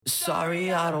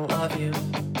Sorry, I don't love you.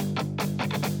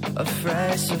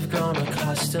 Afraid I've grown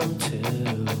accustomed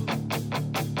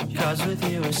to. Cause with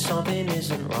you something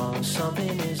isn't wrong,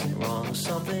 something isn't wrong,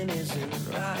 something isn't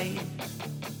right.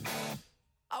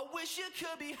 I wish you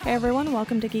could be. Hey everyone,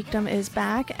 welcome to Geekdom is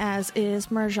Back, as is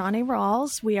Marjani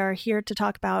Rawls. We are here to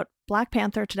talk about Black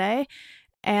Panther today.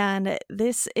 And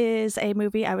this is a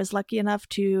movie I was lucky enough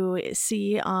to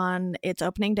see on its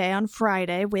opening day on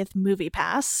Friday with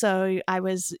MoviePass. So I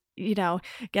was,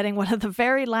 getting one of the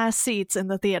very last seats in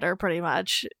the theater pretty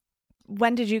much.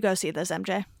 When did you go see this,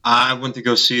 MJ? I went to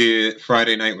go see it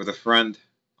Friday night with a friend.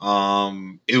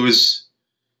 It was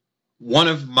one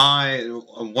of my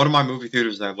movie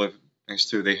theaters that I live next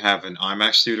to. They have an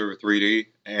IMAX theater with 3D,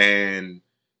 and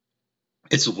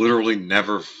it's literally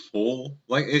never full.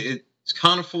 Like it's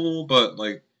kind of full, but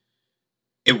like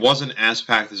it wasn't as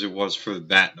packed as it was for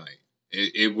that night.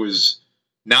 It was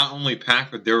not only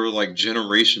packed, but there were like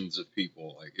generations of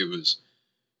people. Like it was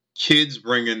kids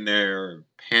bringing their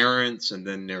parents and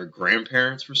then their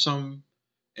grandparents for some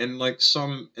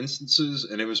instances,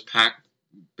 and it was packed.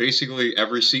 Basically,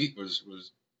 every seat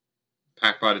was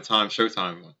packed by the time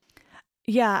showtime went.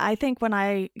 Yeah, I think when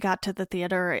I got to the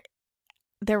theater,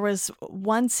 there was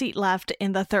one seat left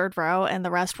in the third row and the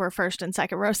rest were first and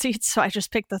second row seats. So I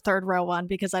just picked the third row one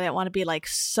because I didn't want to be like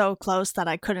so close that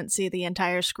I couldn't see the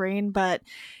entire screen. But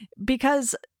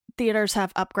because theaters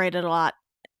have upgraded a lot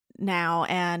now,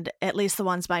 and at least the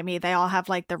ones by me, they all have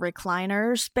like the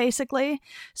recliners basically.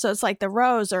 So it's like the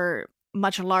rows are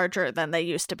much larger than they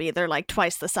used to be. They're like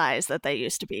twice the size that they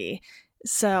used to be.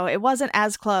 So it wasn't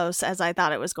as close as I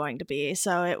thought it was going to be.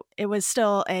 So it was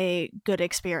still a good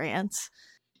experience.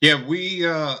 Yeah, we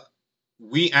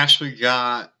actually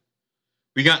got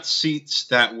seats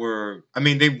that were, I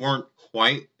mean, they weren't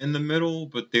quite in the middle,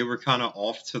 but they were kind of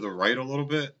off to the right a little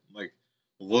bit, like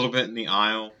a little bit in the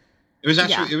aisle. It was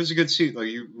actually, It was a good seat. Like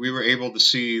we were able to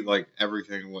see like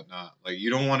everything and whatnot. Like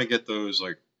you don't want to get those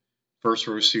like first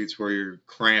row seats where you're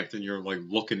cramped and you're like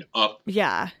looking up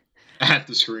at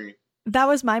the screen. That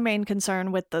was my main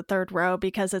concern with the third row,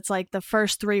 because it's like the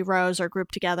first three rows are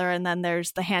grouped together and then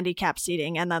there's the handicap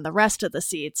seating and then the rest of the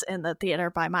seats in the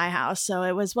theater by my house. So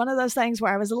it was one of those things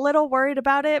where I was a little worried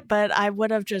about it, but I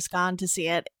would have just gone to see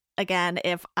it again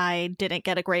if I didn't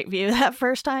get a great view that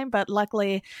first time. But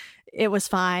luckily it was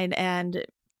fine. And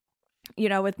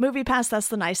with MoviePass, that's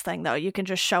the nice thing though. You can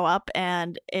just show up,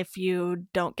 and if you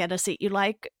don't get a seat you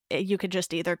like, you could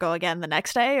just either go again the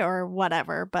next day or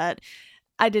whatever. But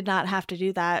I did not have to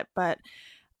do that. But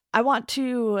I want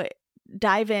to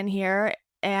dive in here,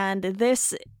 and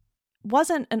this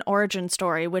wasn't an origin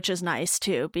story, which is nice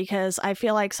too, because I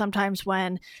feel like sometimes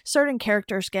when certain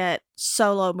characters get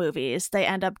solo movies, they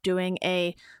end up doing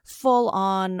a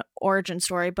full-on origin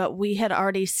story, but we had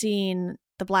already seen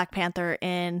the Black Panther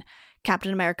in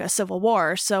Captain America Civil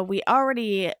War, so we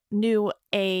already knew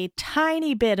a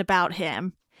tiny bit about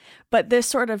him, but this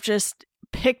sort of just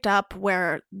picked up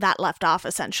where that left off.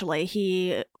 Essentially,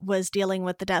 he was dealing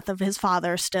with the death of his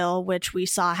father still, which we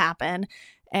saw happen,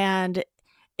 and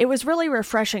it was really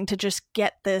refreshing to just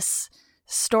get this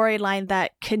storyline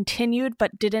that continued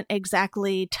but didn't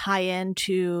exactly tie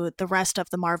into the rest of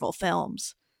the Marvel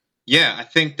films. Yeah, I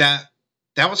think that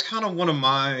was kind of one of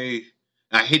my,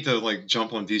 I hate to like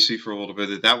jump on DC for a little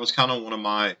bit, that was kind of one of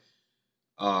my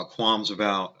qualms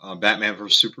about Batman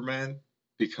vs Superman,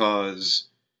 because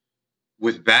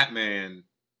with Batman,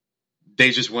 they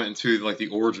just went into like the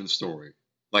origin story.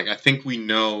 Like I think we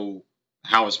know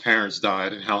how his parents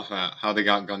died and how they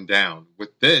got gunned down.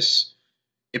 With this,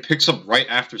 it picks up right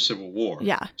after Civil War.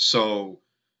 Yeah. So,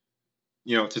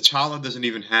 T'Challa doesn't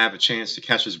even have a chance to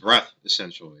catch his breath,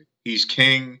 essentially. He's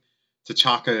king.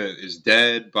 T'Chaka is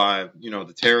dead by,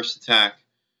 the terrorist attack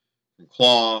from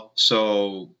Claw.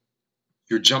 So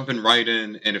you're jumping right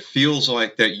in, and it feels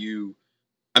like that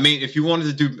if you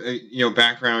wanted to do,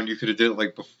 background, you could have did it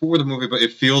like before the movie, but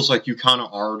it feels like you kind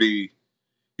of already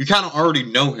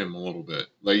know him a little bit.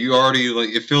 Like you already, like,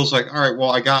 it feels like, all right, well,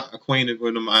 I got acquainted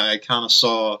with him. I kind of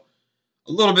saw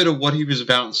a little bit of what he was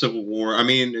about in Civil War. I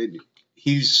mean,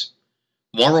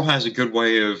 Marvel has a good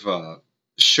way of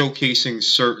showcasing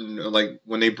certain, like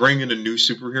when they bring in a new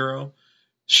superhero,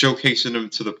 showcasing them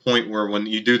to the point where when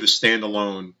you do the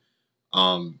standalone,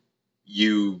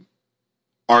 you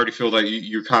already feel that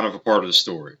you're kind of a part of the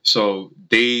story. So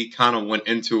they kind of went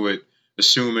into it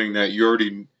assuming that you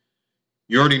already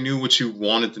knew what you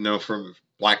wanted to know from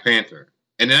Black Panther.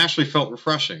 And it actually felt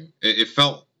refreshing. It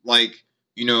felt like,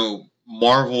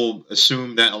 Marvel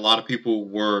assumed that a lot of people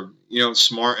were,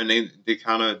 smart, and they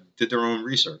kind of did their own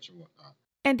research and whatnot.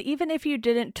 And even if you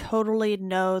didn't totally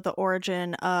know the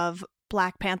origin of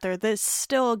Black Panther, this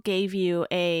still gave you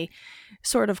a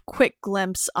sort of quick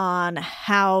glimpse on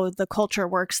how the culture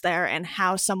works there and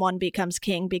how someone becomes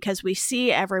king, because we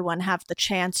see everyone have the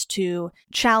chance to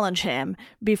challenge him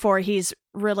before he's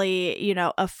really,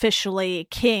 officially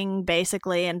king,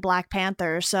 basically, in Black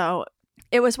Panther. So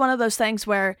it was one of those things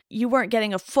where you weren't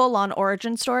getting a full-on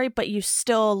origin story, but you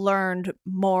still learned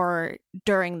more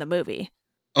during the movie.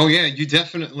 Oh yeah, you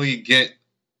definitely get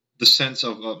the sense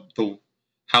of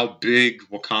how big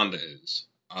Wakanda is.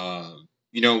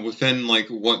 Within like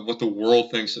what the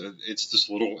world thinks it's this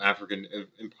little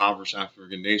impoverished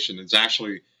African nation. It's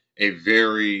actually a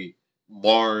very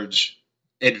large,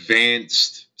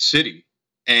 advanced city,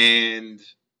 and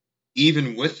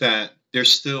even with that,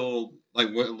 there's still like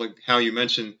how you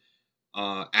mentioned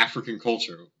African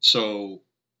culture. So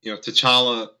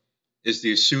T'Challa is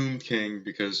the assumed king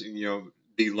because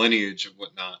the lineage and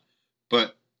whatnot,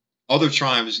 but other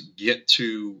tribes get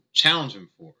to challenge him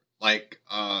for it. Like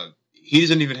he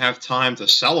doesn't even have time to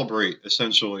celebrate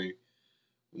essentially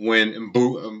when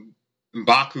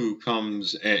M'Baku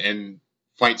comes and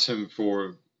fights him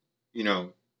for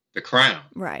the crown.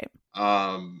 Right.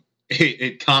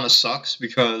 It kind of sucks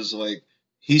because like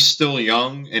he's still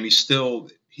young and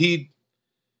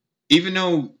even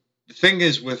though the thing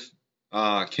is with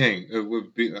king, it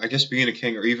would be, I guess, being a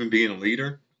king or even being a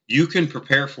leader, you can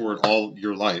prepare for it all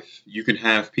your life. You can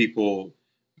have people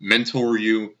mentor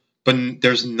you, but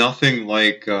there's nothing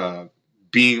like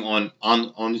being on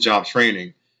the job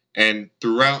training. And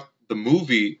throughout the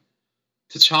movie,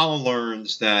 T'Challa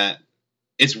learns that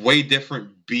it's way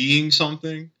different being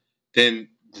something than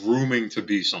grooming to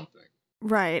be something.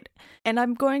 Right. And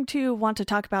I'm going to want to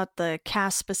talk about the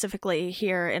cast specifically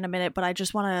here in a minute, but I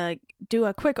just want to do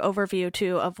a quick overview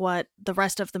too of what the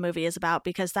rest of the movie is about,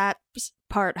 because that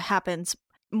part happens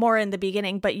more in the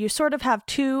beginning, but you sort of have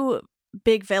two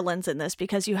big villains in this,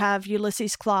 because you have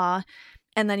Ulysses Klaue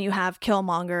and then you have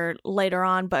Killmonger later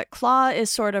on, but Klaue is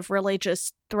sort of really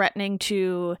just threatening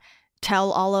to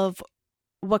tell all of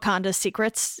Wakanda's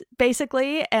secrets,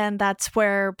 basically, and that's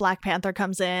where Black Panther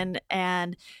comes in,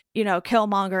 and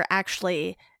Killmonger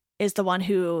actually is the one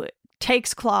who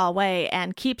takes Klaue away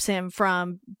and keeps him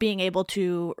from being able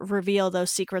to reveal those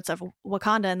secrets of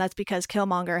Wakanda, and that's because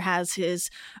Killmonger has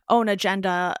his own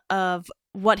agenda of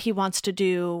what he wants to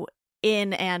do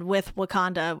in and with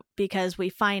Wakanda, because we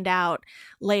find out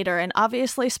later, and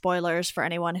obviously spoilers for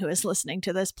anyone who is listening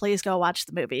to this, please go watch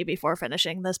the movie before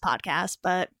finishing this podcast,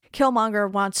 but Killmonger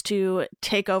wants to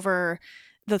take over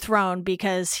the throne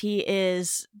because he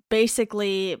is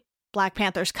basically Black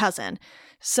Panther's cousin.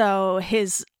 So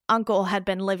his uncle had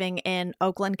been living in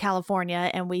Oakland, California,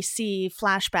 and we see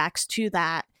flashbacks to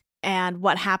that and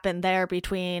what happened there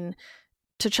between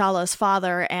T'Challa's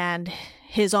father and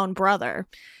his own brother.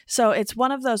 So it's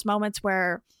one of those moments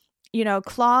where,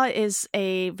 Klaue is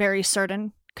a very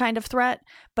certain kind of threat,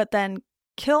 but then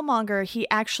Killmonger, he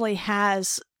actually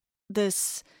has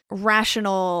this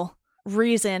rational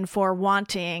reason for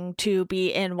wanting to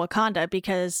be in Wakanda,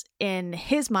 because in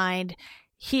his mind,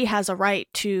 he has a right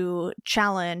to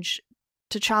challenge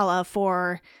T'Challa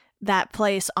for that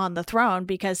place on the throne,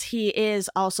 because he is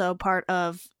also part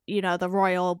of, the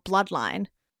royal bloodline.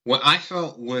 What I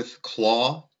felt with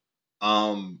Klaue,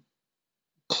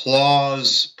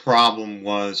 Klaue's problem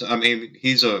was,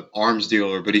 he's an arms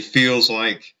dealer, but he feels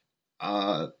like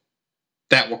that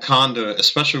Wakanda,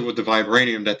 especially with the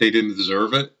vibranium, that they didn't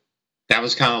deserve it. That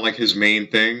was kind of like his main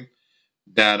thing,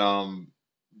 that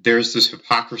there's this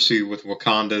hypocrisy with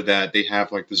Wakanda that they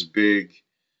have like this big,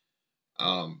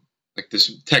 like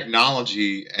this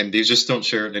technology, and they just don't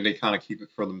share it, and they kind of keep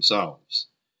it for themselves.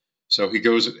 So he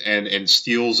goes and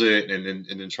steals it and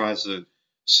then tries to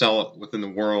sell it within the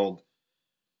world.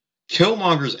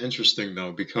 Killmonger's interesting,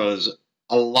 though, because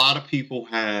a lot of people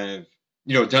have,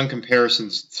 done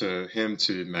comparisons to him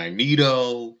to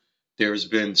Magneto. There's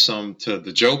been some to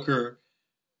the Joker.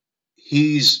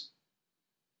 He's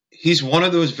one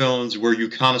of those villains where you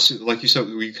kind of see, like you said,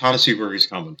 you kind of see where he's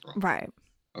coming from. Right.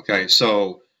 Okay,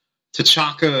 so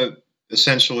T'Chaka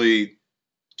essentially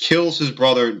kills his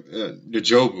brother,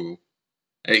 N'Jobu.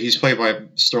 He's played by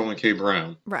Sterling K.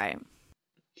 Brown. Right.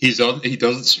 He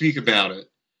doesn't speak about it,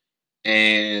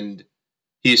 and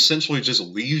he essentially just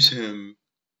leaves him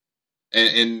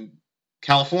in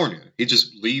California. He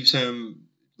just leaves him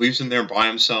there by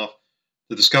himself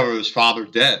to discover his father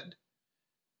dead.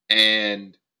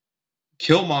 And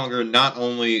Killmonger not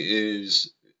only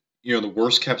is, the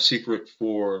worst kept secret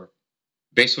for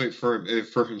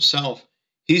himself,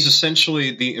 he's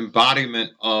essentially the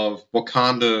embodiment of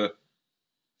Wakanda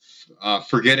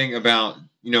forgetting about,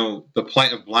 the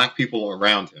plight of Black people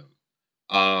around him.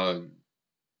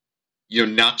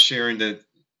 not sharing the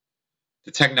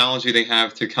technology they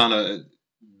have to kind of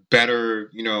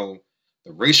better, the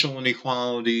racial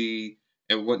inequality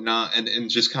and whatnot, and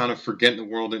just kind of forgetting the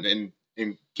world and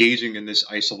engaging in this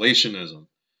isolationism.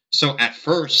 So at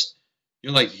first,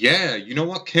 you're like, yeah, you know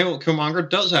what? Killmonger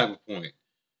does have a point.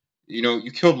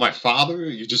 You killed my father.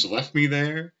 You just left me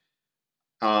there.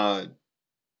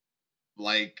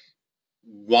 Like,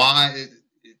 why?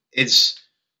 It's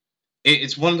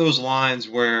one of those lines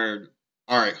where,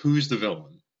 all right, who's the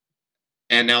villain?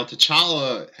 And now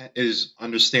T'Challa is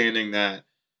understanding that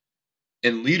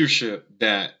in leadership,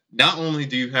 that not only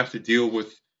do you have to deal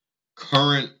with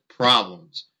current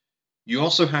problems, you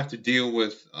also have to deal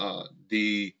with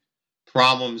the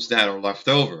problems that are left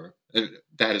over,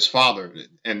 that his father,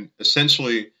 and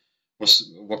essentially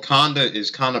Wakanda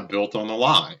is kind of built on a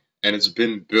lie, and it's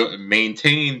been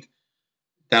maintained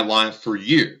that lie for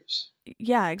years.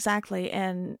 Yeah, exactly.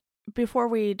 And before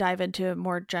we dive into a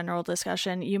more general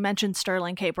discussion, you mentioned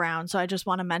Sterling K. Brown, so I just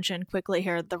want to mention quickly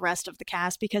here the rest of the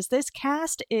cast, because this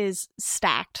cast is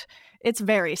stacked. It's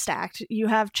very stacked. You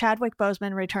have Chadwick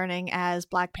Boseman returning as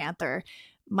Black Panther,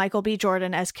 Michael B.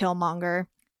 Jordan as Killmonger,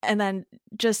 and then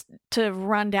just to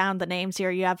run down the names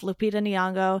here, you have Lupita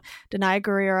Nyong'o, Danai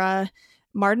Gurira,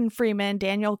 Martin Freeman,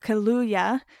 Daniel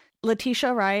Kaluuya,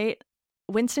 Letitia Wright,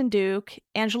 Winston Duke,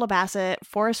 Angela Bassett,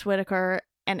 Forrest Whitaker,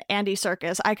 and Andy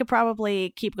Serkis. I could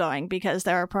probably keep going because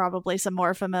there are probably some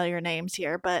more familiar names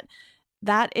here, but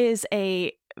that is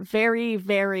a very,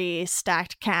 very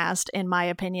stacked cast in my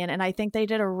opinion, and I think they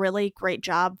did a really great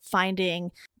job finding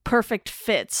perfect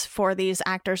fits for these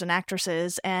actors and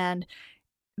actresses. And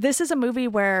this is a movie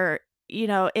where,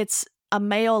 it's a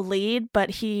male lead, but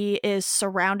he is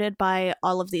surrounded by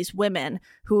all of these women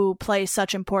who play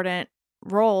such important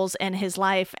roles in his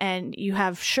life. And you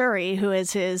have Shuri, who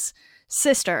is his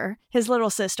sister, his little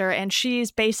sister, and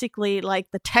she's basically like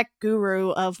the tech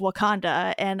guru of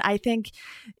Wakanda. And I think,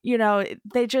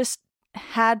 they just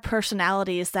had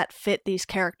personalities that fit these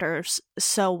characters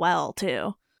so well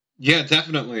too. Yeah,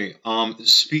 definitely.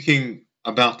 Speaking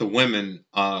about the women,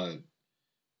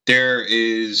 there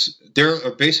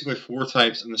are basically four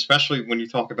types, and especially when you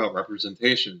talk about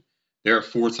representation, there are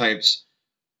four types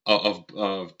of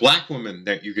Black women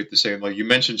that you get to say. Like you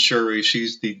mentioned Shuri,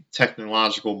 she's the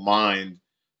technological mind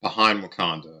behind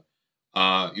Wakanda.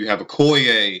 You have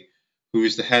Okoye, who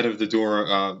is the head of the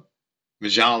Dora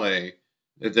Milaje.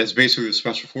 That's basically the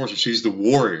special forces. She's the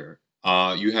warrior.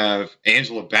 You have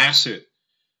Angela Bassett,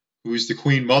 who's the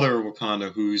Queen Mother of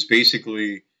Wakanda, who's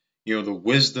basically, the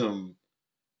wisdom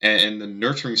and the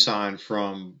nurturing sign for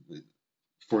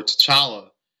T'Challa.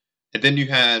 And then you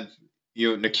had,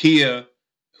 Nakia,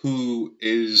 who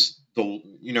is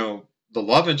the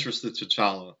love interest of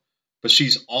T'Challa, but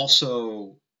she's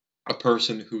also a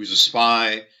person who's a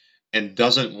spy and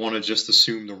doesn't want to just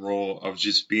assume the role of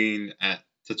just being at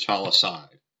T'Challa's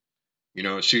side.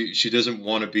 She doesn't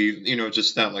want to be,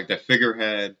 just that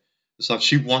figurehead and stuff.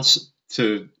 She wants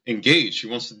to engage. She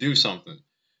wants to do something.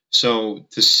 So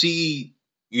to see,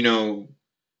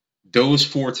 those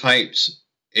four types,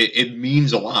 it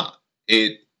means a lot.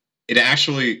 It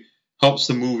actually helps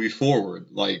the movie forward.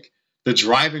 Like the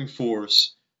driving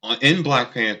force in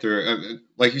Black Panther,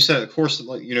 like you said, of course,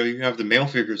 you have the male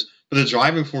figures, but the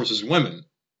driving force is women.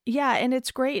 Yeah, and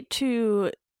it's great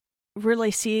to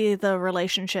really see the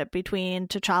relationship between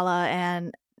T'Challa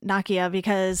and Nakia,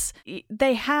 because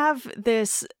they have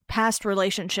this past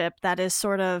relationship that is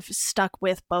sort of stuck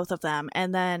with both of them.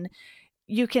 And then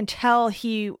you can tell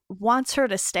he wants her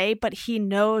to stay, but he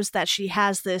knows that she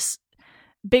has this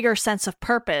bigger sense of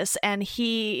purpose, and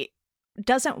he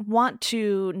doesn't want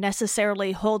to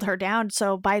necessarily hold her down.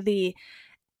 So by the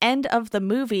end of the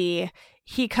movie,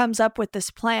 he comes up with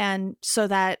this plan so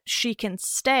that she can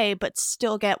stay but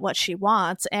still get what she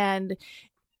wants. And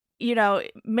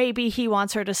maybe he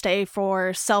wants her to stay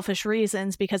for selfish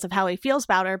reasons because of how he feels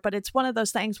about her, but it's one of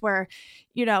those things where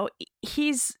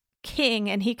he's king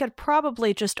and he could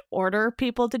probably just order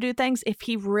people to do things if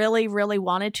he really, really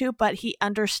wanted to, but he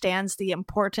understands the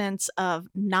importance of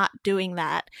not doing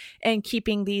that and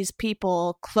keeping these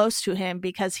people close to him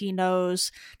because he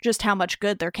knows just how much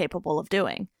good they're capable of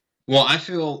doing. Well, I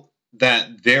feel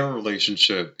that their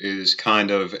relationship is kind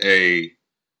of a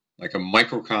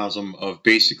microcosm of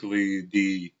basically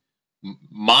the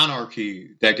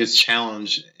monarchy that gets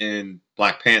challenged in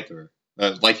Black Panther.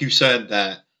 Like you said,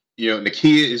 that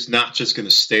Nakia is not just going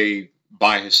to stay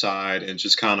by his side and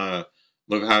just kind of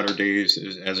live out her days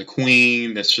as a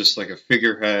queen that's just like a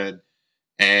figurehead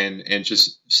and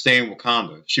just stay in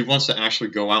Wakanda. She wants to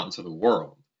actually go out into the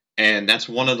world. And that's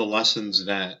one of the lessons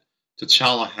that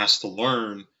T'Challa has to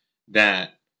learn,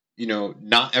 that,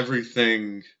 not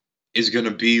everything is going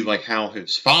to be like how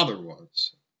his father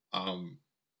was.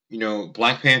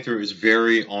 Black Panther is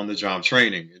very on the job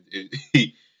training.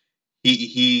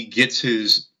 He gets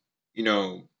his,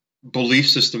 belief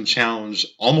system challenged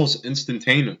almost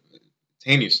instantaneously.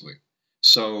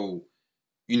 So,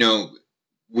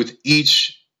 with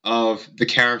each of the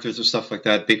characters and stuff like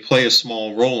that, they play a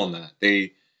small role in that.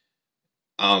 They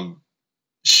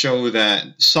show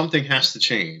that something has to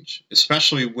change,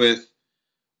 especially with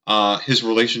his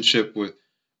relationship with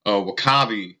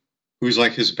W'Kabi, who's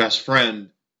like his best friend,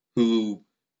 who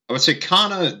I would say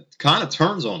kind of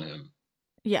turns on him.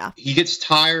 Yeah, he gets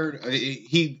tired.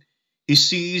 He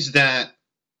sees that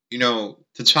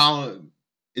T'Challa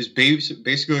is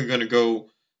basically going to go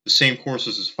the same course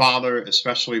as his father,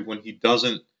 especially when he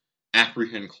doesn't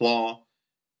apprehend Claw,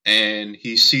 and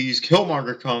he sees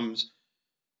Killmonger comes,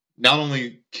 not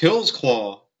only kills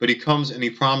Claw, but he comes and he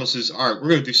promises, all right, we're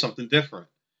going to do something different.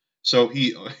 So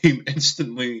he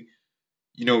instantly,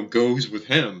 goes with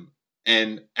him.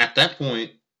 And at that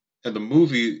point in the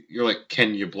movie, you're like,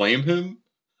 can you blame him?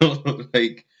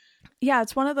 Yeah,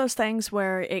 it's one of those things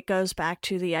where it goes back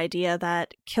to the idea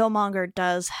that Killmonger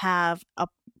does have a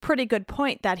pretty good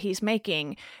point that he's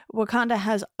making. Wakanda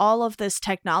has all of this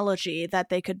technology that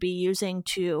they could be using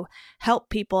to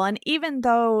help people. And even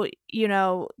though,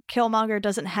 Killmonger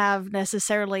doesn't have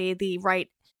necessarily the right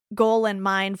goal in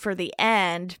mind for the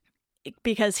end,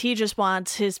 because he just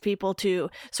wants his people to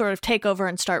sort of take over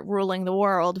and start ruling the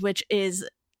world, which is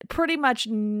pretty much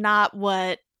not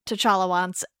what T'Challa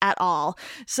wants at all.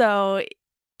 So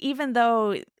even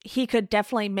though he could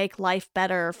definitely make life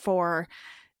better for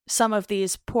some of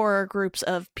these poorer groups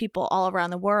of people all around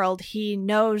the world, he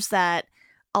knows that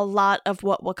a lot of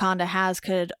what Wakanda has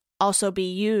could also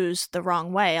be used the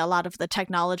wrong way, a lot of the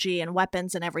technology and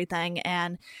weapons and everything.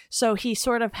 And so he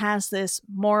sort of has this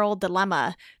moral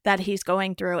dilemma that he's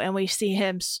going through, and we see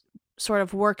him sort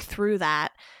of work through that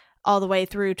all the way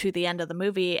through to the end of the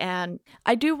movie. And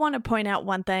I do want to point out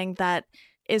one thing that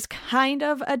is kind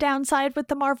of a downside with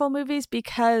the Marvel movies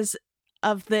because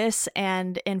of this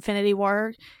and Infinity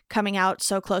War coming out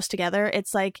so close together.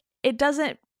 It's like, it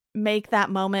doesn't make that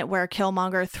moment where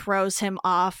Killmonger throws him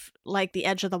off like the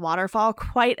edge of the waterfall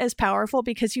quite as powerful,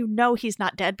 because he's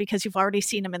not dead because you've already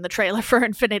seen him in the trailer for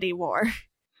Infinity War.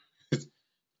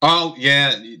 Oh,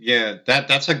 yeah,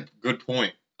 that's a good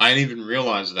point. I didn't even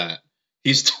realize that.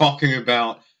 He's talking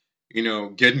about,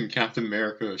 getting Captain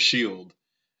America a shield.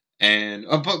 And,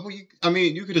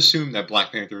 you could assume that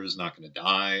Black Panther is not going to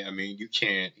die. You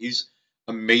can't. He's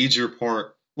a major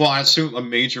part. Well, I assume a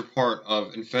major part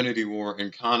of Infinity War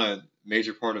and kind of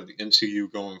major part of the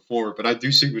MCU going forward. But I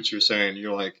do see what you're saying.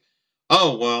 You're like,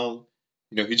 oh, well,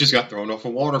 he just got thrown off a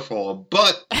waterfall.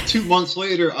 But 2 months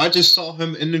later, I just saw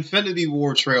him in Infinity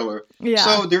War trailer. Yeah.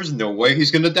 So there's no way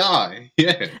he's going to die.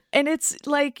 Yeah. And it's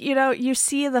like, you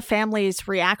see the family's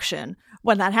reaction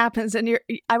when that happens. And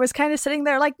I was kind of sitting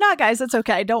there like, nah, guys, it's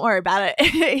okay. Don't worry about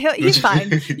it. He's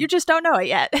fine. You just don't know it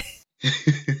yet.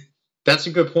 That's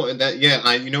a good point. I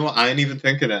didn't even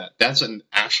think of that. That's an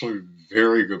actually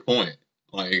very good point.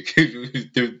 Like,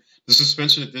 the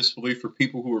suspension of disbelief for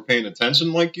people who were paying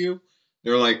attention like you,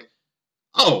 they're like,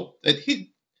 oh,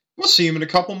 we'll see him in a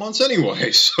couple months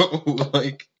anyway. So,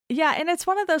 like... Yeah, and it's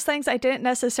one of those things I didn't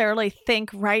necessarily think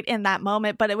right in that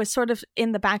moment, but it was sort of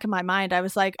in the back of my mind. I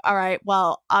was like, all right,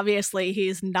 well, obviously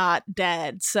he's not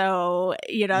dead. So,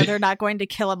 they're not going to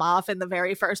kill him off in the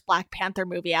very first Black Panther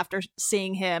movie after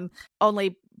seeing him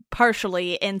only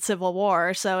partially in Civil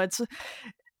War. So it's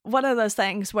one of those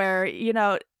things where,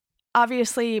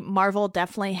 obviously Marvel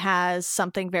definitely has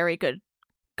something very good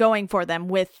going for them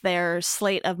with their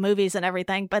slate of movies and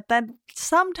everything, but then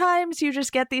sometimes you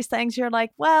just get these things, you're like,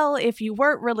 well, if you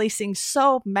weren't releasing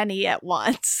so many at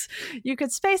once, you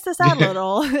could space this out a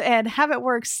little and have it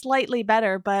work slightly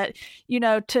better. But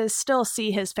to still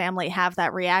see his family have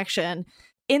that reaction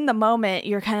in the moment,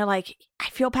 you're kind of like, I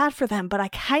feel bad for them, but I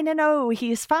kind of know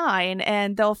he's fine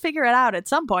and they'll figure it out at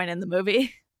some point in the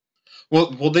movie.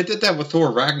 Well, they did that with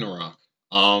Thor Ragnarok.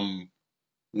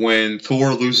 When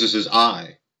Thor loses his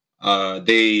eye,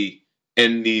 they,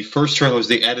 in the first trailers,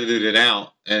 they edited it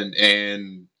out, and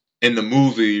in the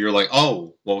movie, you're like,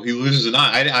 oh, well, he loses an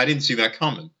eye. I didn't see that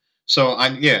coming. So,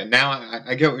 now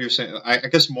I get what you're saying. I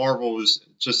guess Marvel is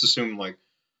just assuming, like,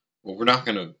 well, we're not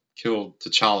going to kill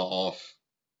T'Challa off,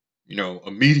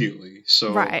 immediately.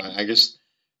 So, right. I guess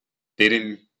they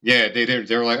didn't, they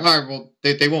were like, all right, well,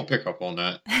 they won't pick up on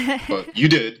that. But you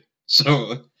did,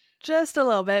 so... Just a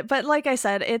little bit. But like I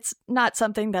said, it's not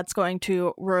something that's going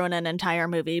to ruin an entire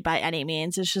movie by any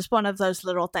means. It's just one of those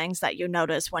little things that you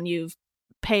notice when you've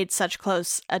paid such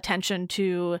close attention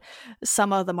to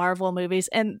some of the Marvel movies.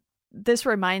 And this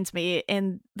reminds me,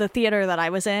 in the theater that I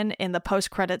was in the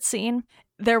post-credits scene,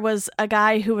 there was a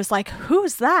guy who was like,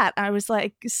 "Who's that?" I was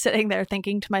like sitting there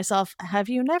thinking to myself, have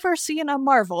you never seen a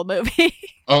Marvel movie?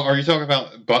 Oh, are you talking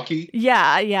about Bucky?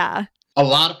 Yeah. A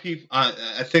lot of people,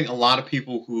 I think a lot of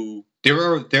people who, there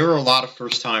are a lot of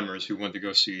first timers who went to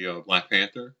go see Black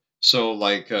Panther. So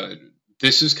like,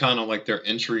 this is kind of like their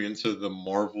entry into the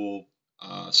Marvel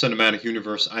cinematic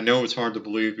universe. I know it's hard to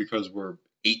believe because we're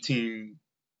 18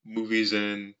 movies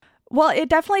in. Well, it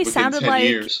definitely within sounded 10 like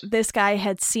years. this guy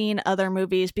had seen other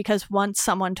movies, because once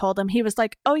someone told him, he was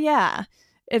like, oh yeah.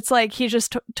 It's like he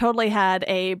just totally had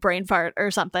a brain fart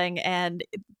or something,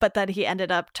 but that he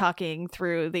ended up talking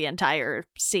through the entire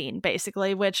scene,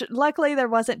 basically, which luckily there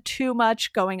wasn't too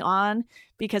much going on,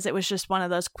 because it was just one of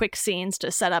those quick scenes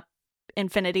to set up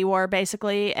Infinity War,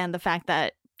 basically, and the fact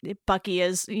that Bucky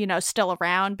is, still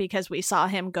around because we saw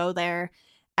him go there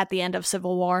at the end of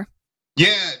Civil War.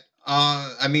 Yeah,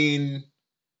 I mean,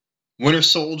 Winter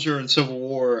Soldier and Civil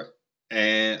War,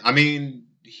 and I mean,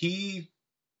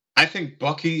 I think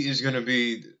Bucky is going to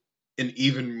be an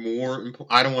even more,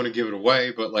 I don't want to give it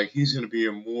away, but like he's going to be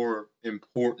a more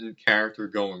important character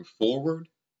going forward.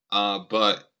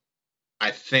 But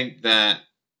I think that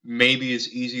maybe it's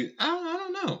easy. I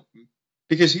don't know,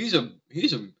 because he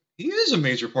is a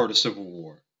major part of Civil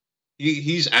War.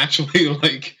 He's actually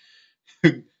like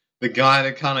the guy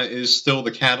that kind of is still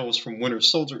the catalyst from Winter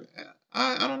Soldier.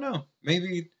 I don't know.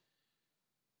 Maybe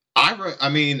I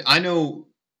mean, I know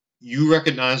you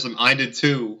recognize them. I did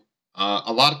too.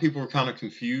 A lot of people were kind of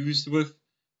confused with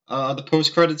the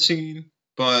post-credit scene,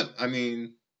 but I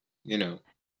mean,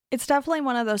 It's definitely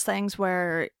one of those things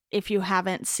where if you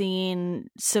haven't seen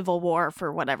Civil War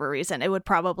for whatever reason, it would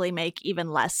probably make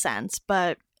even less sense.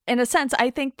 But in a sense,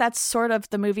 I think that's sort of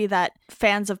the movie that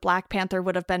fans of Black Panther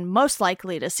would have been most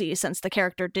likely to see, since the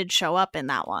character did show up in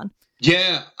that one.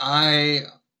 Yeah, I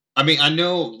mean, I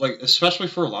know, like, especially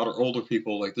for a lot of older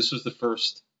people, like this is the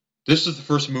first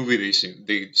movie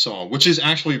they saw, which is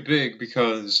actually big,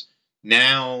 because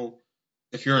now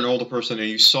if you're an older person and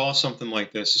you saw something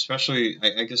like this, especially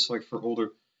I guess like for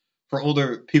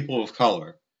older people of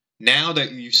color, now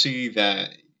that you see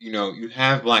that, you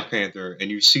have Black Panther and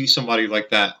you see somebody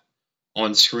like that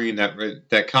on screen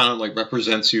that kind of like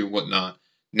represents you and whatnot,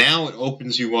 now it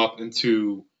opens you up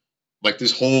into like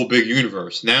this whole big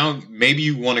universe. Now maybe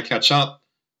you want to catch up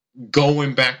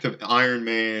going back to Iron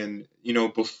Man,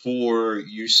 before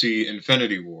you see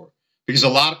Infinity War, because a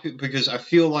lot of people, because I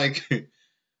feel like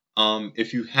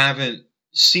if you haven't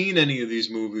seen any of these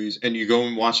movies and you go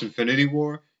and watch Infinity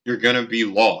War, you're gonna be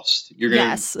lost.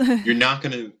 Yes. You're not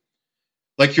gonna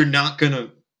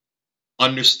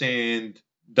understand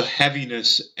the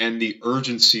heaviness and the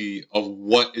urgency of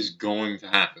what is going to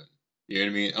happen. You know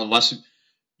what I mean? Unless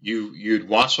you'd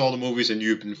watched all the movies and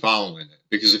you've been following it,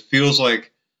 because it feels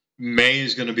like May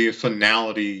is going to be a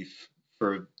finality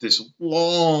for this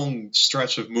long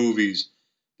stretch of movies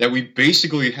that we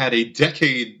basically had a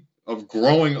decade of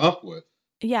growing up with.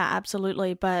 Yeah,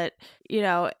 absolutely. But,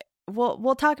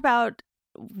 we'll talk about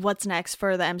what's next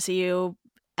for the MCU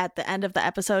at the end of the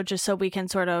episode, just so we can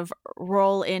sort of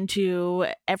roll into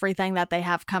everything that they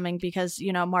have coming, because,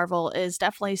 Marvel is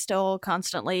definitely still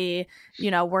constantly,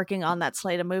 working on that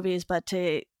slate of movies. But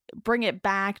to bring it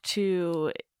back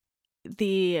to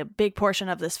the big portion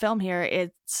of this film here,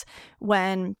 it's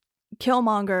when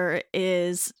Killmonger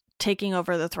is taking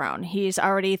over the throne. He's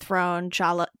already thrown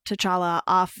T'Challa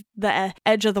off the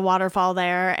edge of the waterfall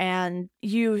there, and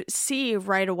you see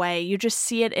right away, you just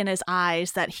see it in his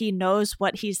eyes that he knows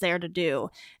what he's there to do,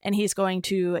 and he's going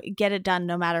to get it done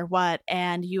no matter what.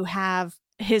 And you have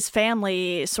his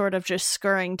family sort of just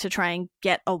scurrying to try and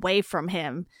get away from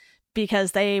him,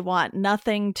 because they want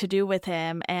nothing to do with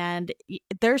him, and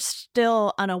they're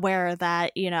still unaware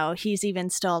that, he's even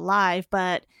still alive.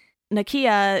 But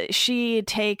Nakia, she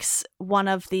takes one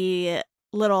of the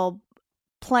little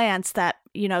plants that,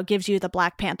 gives you the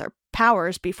Black Panther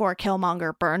powers before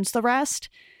Killmonger burns the rest.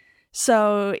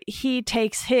 So he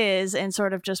takes his and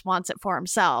sort of just wants it for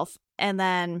himself. And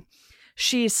then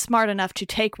she's smart enough to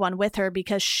take one with her,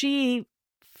 because she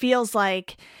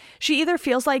either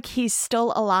feels like he's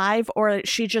still alive, or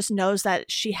she just knows that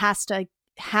she has to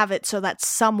have it so that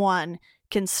someone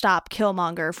can stop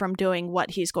Killmonger from doing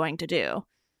what he's going to do.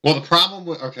 Well, the problem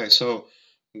with, so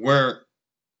where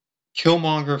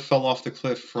Killmonger fell off the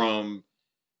cliff from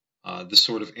the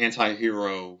sort of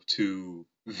anti-hero to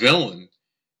villain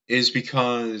is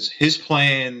because his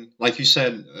plan, like you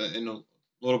said in a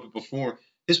little bit before,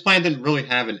 his plan didn't really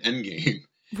have an end game.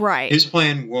 Right. His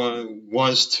plan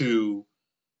was to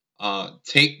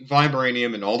take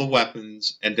vibranium and all the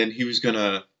weapons, and then he was going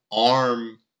to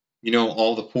arm,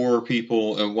 all the poor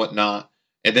people and whatnot,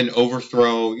 and then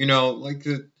overthrow, like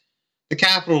the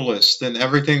capitalists and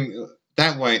everything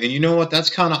that way. And you know what? That's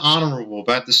kind of honorable,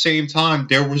 but at the same time,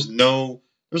 there was no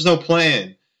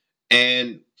plan.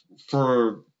 And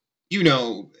for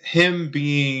him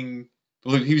being, I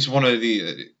believe he was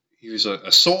he was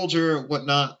a soldier and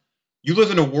whatnot. You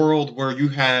live in a world where you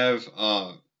have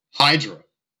Hydra.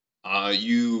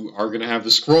 You are going to have the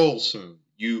Skrulls soon.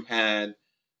 You had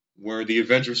where the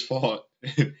Avengers fought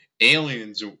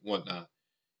aliens and whatnot.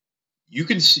 You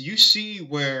see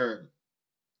where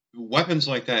weapons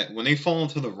like that, when they fall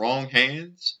into the wrong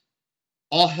hands,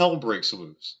 all hell breaks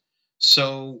loose.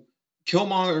 So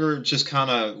Killmonger just kind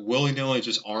of willy-nilly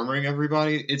just armoring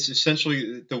everybody. It's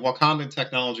essentially the Wakandan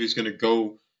technology is going to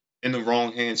go in the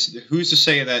wrong hands. Who's to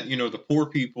say that, the poor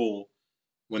people,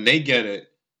 when they get it,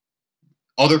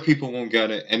 other people won't get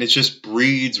it, and it just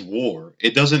breeds war.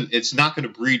 It's not going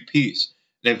to breed peace.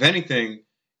 And if anything,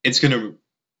 it's going to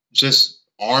just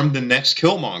arm the next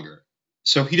Killmonger.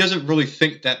 So he doesn't really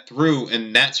think that through,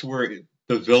 and that's where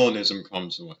the villainism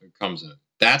comes in.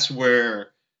 That's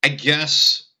where, I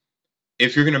guess,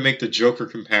 if you're going to make the Joker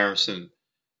comparison,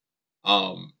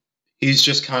 he's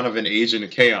just kind of an agent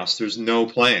of chaos. There's no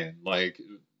plan. Like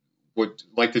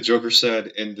the Joker said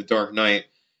in The Dark Knight,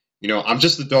 I'm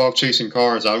just a dog chasing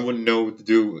cars. I wouldn't know what to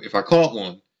do if I caught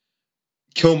one.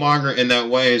 Killmonger in that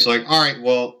way is like, all right,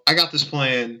 well, I got this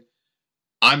plan.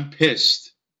 I'm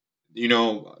pissed.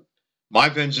 My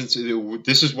vengeance,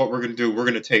 this is what we're going to do. We're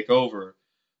going to take over.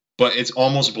 But it's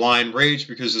almost blind rage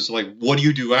because it's like, what do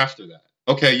you do after that?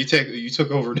 Okay, you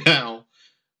took over now.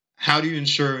 How do you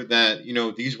ensure that,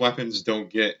 these weapons don't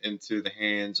get into the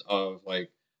hands of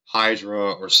like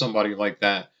Hydra or somebody like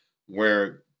that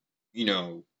where,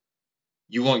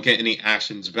 you won't get any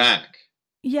actions back?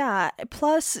 Yeah,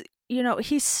 plus,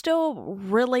 he's still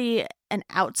really an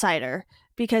outsider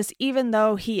because even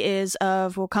though he is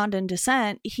of Wakandan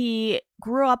descent, he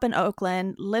grew up in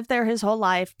Oakland, lived there his whole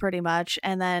life pretty much,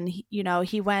 and then,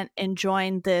 he went and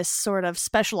joined this sort of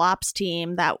special ops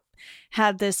team that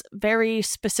had this very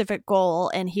specific goal,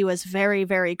 and he was very,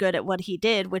 very good at what he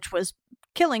did, which was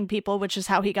killing people, which is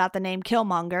how he got the name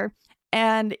Killmonger.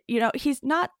 And, he's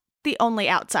not the only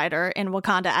outsider in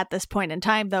Wakanda at this point in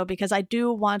time, though, because I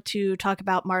do want to talk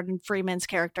about Martin Freeman's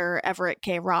character, Everett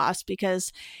K. Ross,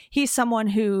 because he's someone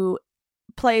who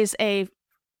plays a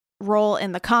role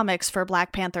in the comics for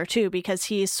Black Panther too, because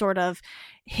he's sort of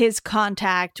his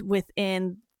contact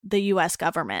within the US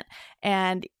government.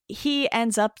 And he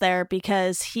ends up there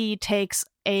because he takes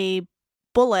a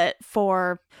bullet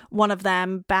for one of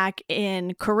them back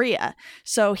in Korea.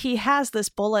 So he has this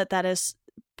bullet that is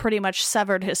pretty much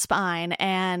severed his spine,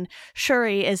 and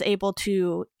Shuri is able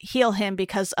to heal him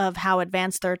because of how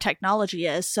advanced their technology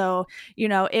is. So,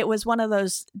 it was one of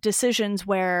those decisions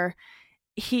where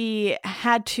he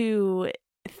had to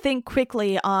think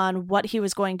quickly on what he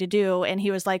was going to do, and he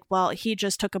was like, well, he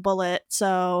just took a bullet,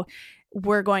 so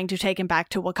we're going to take him back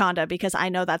to Wakanda because I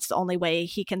know that's the only way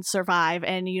he can survive.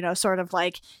 And, sort of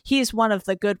like, he's one of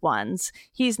the good ones.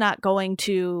 He's not going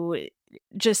to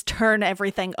just turn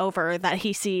everything over that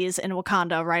he sees in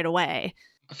Wakanda right away.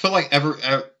 I feel like Everett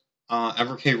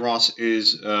K. Ross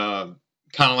is kind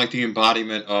of like the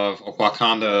embodiment of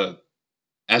Wakanda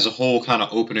as a whole, kind of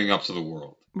opening up to the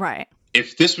world. Right.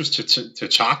 If this was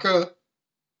T'Chaka,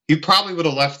 he probably would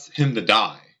have left him to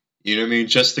die. You know what I mean?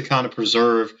 Just to kind of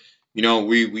preserve, we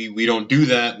don't do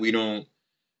that. We don't,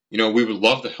 we would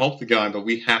love to help the guy, but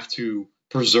we have to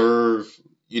preserve,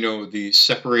 the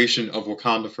separation of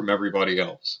Wakanda from everybody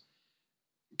else.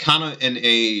 Kind of in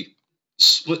a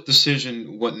split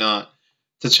decision, whatnot,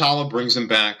 T'Challa brings him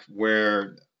back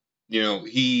where,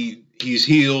 he's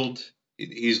healed,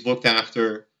 he's looked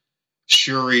after.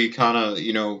 Shuri kind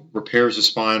of, repairs his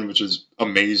spine, which is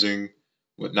amazing,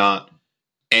 whatnot.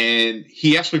 And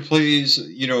he actually plays,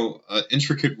 an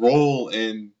intricate role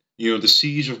in, the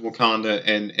siege of Wakanda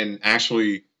and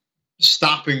actually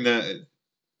stopping the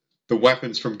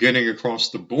weapons from getting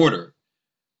across the border.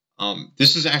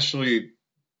 This is actually,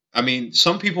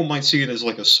 some people might see it as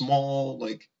like a small,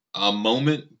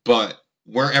 moment, but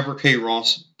wherever K.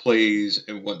 Ross plays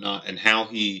and whatnot, and how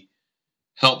he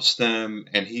helps them,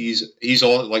 and he's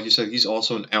all, like you said, he's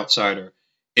also an outsider.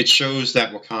 It shows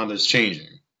that Wakanda is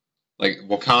changing. Like,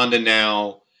 Wakanda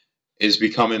now is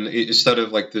becoming, instead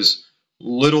of like this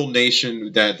little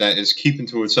nation that is keeping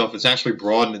to itself, it's actually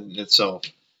broadening itself.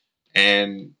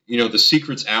 And, the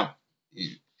secret's out.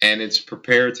 And it's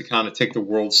prepared to kind of take the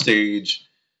world stage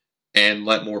and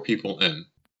let more people in.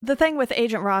 The thing with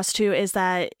Agent Ross, too, is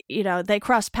that, they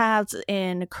crossed paths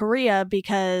in Korea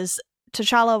because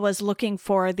T'Challa was looking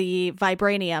for the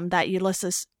vibranium that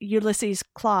Ulysses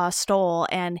Klaue stole,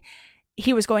 and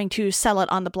he was going to sell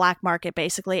it on the black market,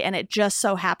 basically. And it just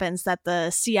so happens that the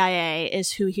CIA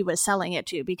is who he was selling it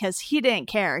to, because he didn't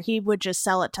care. He would just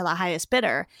sell it to the highest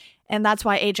bidder. And that's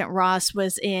why Agent Ross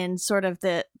was in sort of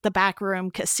the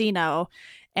backroom casino.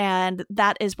 And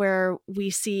that is where we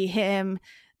see him,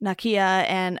 Nakia,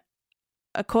 and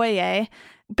Okoye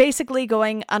basically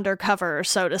going undercover,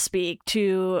 so to speak,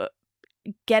 to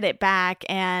get it back.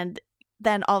 And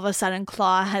then all of a sudden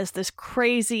Klaue has this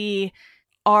crazy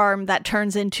arm that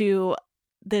turns into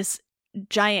this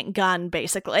giant gun,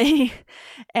 basically.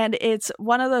 And it's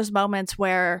one of those moments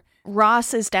where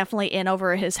Ross is definitely in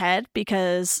over his head,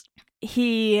 because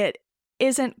he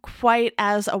isn't quite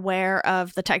as aware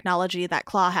of the technology that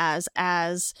Klaue has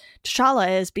as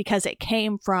T'Challa is, because it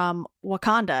came from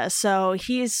Wakanda. So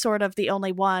he's sort of the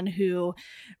only one who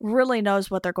really knows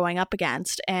what they're going up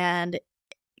against. And,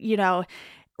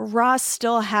 Ross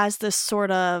still has this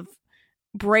sort of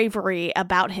bravery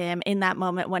about him in that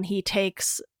moment when he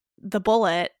takes the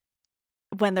bullet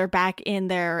when they're back in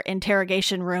their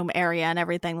interrogation room area and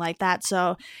everything like that.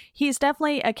 So he's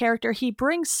definitely a character. He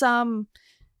brings some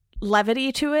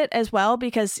levity to it as well,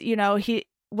 because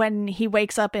when he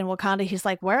wakes up in Wakanda, he's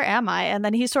like, where am I? And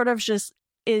then he sort of just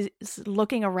is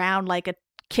looking around like a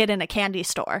kid in a candy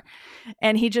store,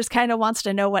 and he just kind of wants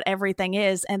to know what everything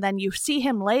is. And then you see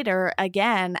him later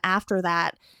again after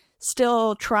that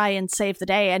still try and save the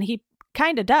day, and he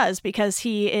kind of does, because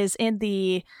he is in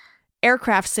the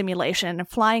aircraft simulation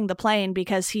flying the plane,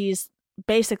 because he's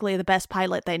basically the best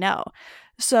pilot they know.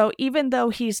 So even though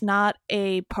he's not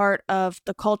a part of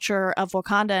the culture of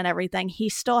Wakanda and everything, he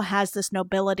still has this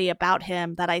nobility about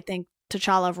him that I think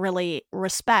T'Challa really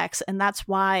respects. And that's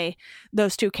why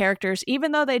those two characters,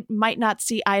 even though they might not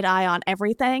see eye to eye on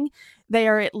everything, they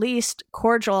are at least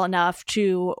cordial enough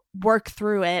to work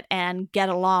through it and get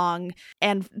along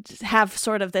and have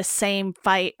sort of this same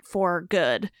fight for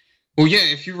good. Well, yeah,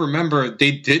 if you remember,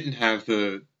 they didn't have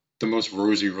the most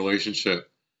rosy relationship.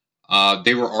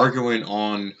 They were arguing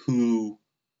on who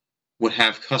would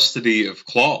have custody of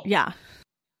Klaue. Yeah.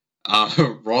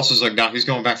 Ross was like, no, he's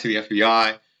going back to the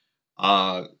FBI.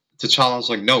 T'Challa's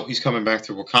like, no, he's coming back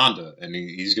to Wakanda, and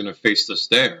he's going to face us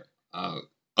there.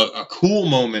 A cool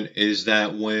moment is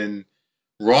that when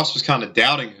Ross was kind of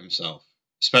doubting himself,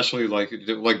 especially like,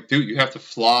 dude, you have to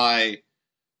fly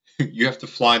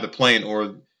the plane,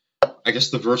 or I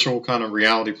guess the virtual kind of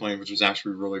reality plane, which was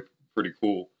actually really pretty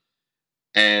cool.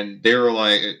 And they were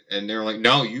like,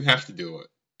 no, you have to do it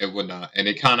and whatnot. And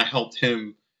it kind of helped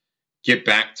him get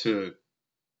back to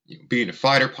being a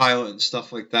fighter pilot and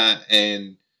stuff like that.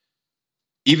 And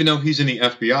even though he's in the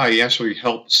FBI, he actually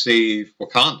helped save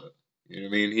Wakanda. You know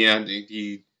what I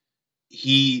mean?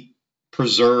 He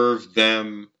preserved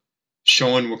them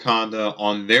showing Wakanda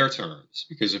on their terms,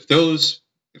 because if those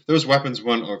weapons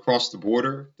went across the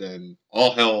border, then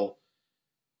all hell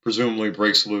presumably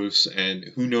breaks loose, and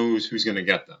who knows who's going to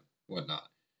get them, whatnot.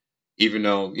 Even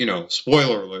though,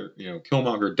 spoiler alert,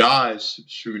 Killmonger dies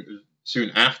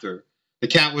soon after, the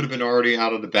cat would have been already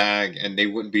out of the bag, and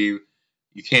you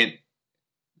can't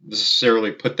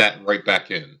necessarily put that right back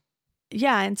in.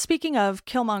 Yeah, and speaking of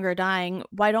Killmonger dying,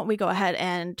 why don't we go ahead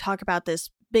and talk about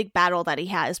this big battle that he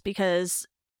has, because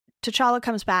T'Challa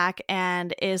comes back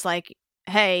and is like,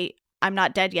 hey, I'm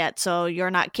not dead yet, so you're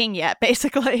not king yet,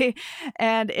 basically.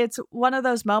 And it's one of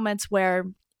those moments where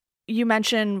you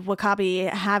mentioned W'Kabi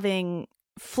having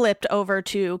flipped over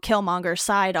to Killmonger's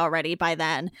side already by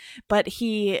then, but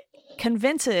he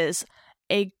convinces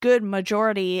a good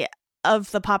majority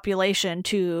of the population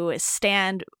to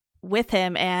stand with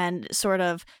him and sort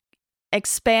of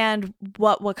expand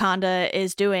what Wakanda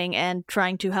is doing and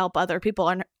trying to help other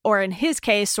people, or in his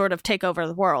case, sort of take over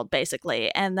the world,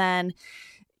 basically. And then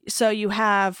so you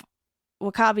have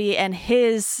W'Kabi and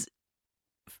his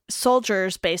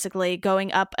soldiers basically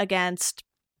going up against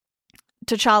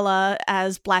T'Challa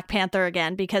as Black Panther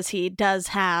again, because he does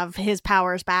have his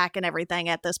powers back and everything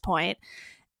at this point.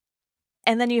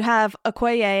 And then you have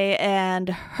Okoye and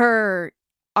her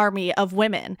army of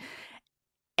women,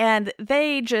 and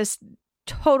they just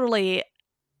totally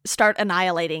start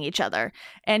annihilating each other.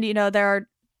 And, there are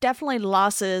definitely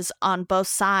losses on both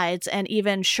sides, and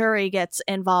even Shuri gets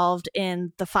involved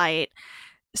in the fight.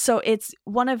 So it's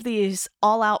one of these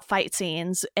all-out fight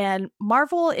scenes, and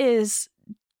Marvel is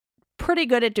pretty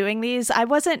good at doing these. I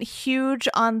wasn't huge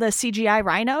on the CGI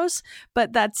rhinos,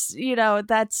 but that's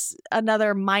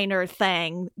another minor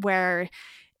thing where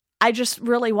I just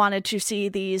really wanted to see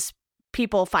these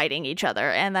people fighting each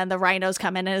other, and then the rhinos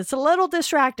come in, and it's a little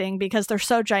distracting because they're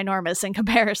so ginormous in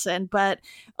comparison. But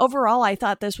overall, I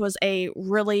thought this was a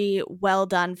really well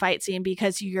done fight scene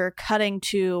because you're cutting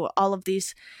to all of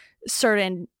these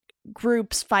certain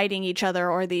groups fighting each other,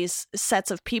 or these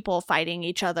sets of people fighting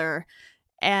each other.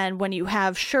 And when you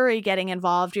have Shuri getting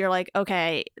involved, you're like,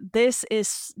 okay, this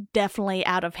is definitely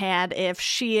out of hand if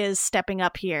she is stepping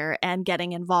up here and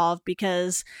getting involved,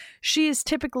 because she's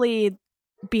typically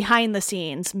behind the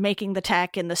scenes making the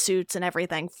tech and the suits and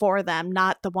everything for them,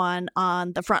 not the one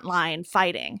on the front line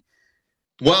fighting.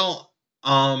 Well,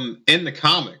 in the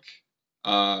comic,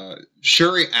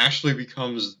 Shuri actually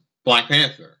becomes Black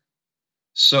Panther.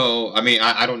 So, I mean,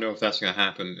 I don't know if that's going to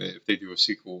happen if they do a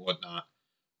sequel or whatnot.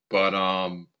 But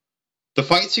the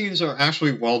fight scenes are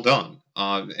actually well done.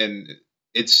 And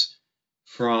it's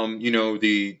from,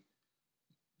 the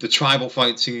tribal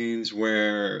fight scenes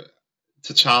where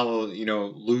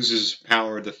T'Challa, loses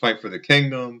power to fight for the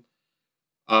kingdom.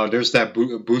 There's that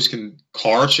Buskin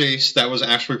car chase that was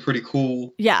actually pretty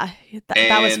cool. Yeah,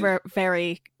 that was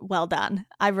very well done.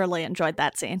 I really enjoyed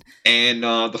that scene. And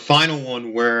the final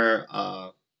one where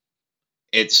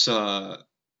it's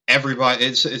everybody,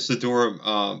 it's the Dora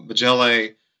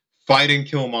Milaje fighting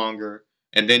Killmonger,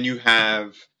 and then you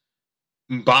have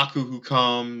M'Baku who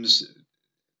comes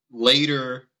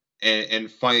later and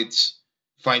fights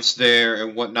there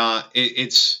and whatnot.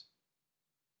 It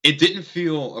didn't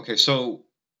feel okay. So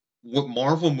with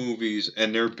Marvel movies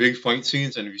and their big fight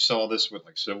scenes, and if you saw this with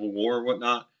like Civil War or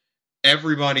whatnot,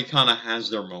 everybody kind of has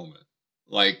their moment.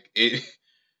 Like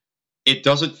it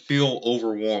doesn't feel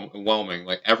overwhelming.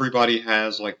 Like everybody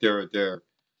has like their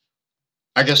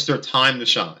I guess their time to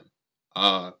shine.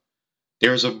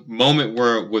 There's a moment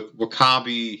where with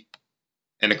W'Kabi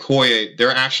and Okoye,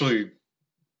 they're actually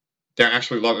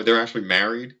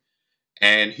married,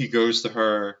 and he goes to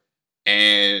her,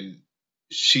 and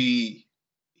he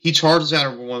charges at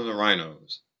her with one of the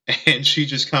rhinos, and she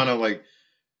just kind of like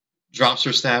drops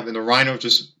her staff, and the rhino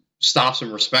just stops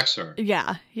and respects her.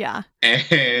 Yeah.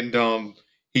 And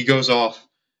he goes off,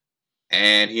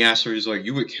 and he asks her, he's like,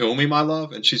 "You would kill me, my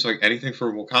love?" And she's like, "Anything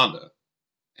for Wakanda."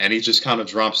 And he just kind of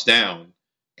drops down,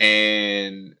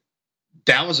 and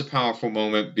that was a powerful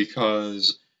moment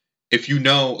because if you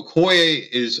know, Okoye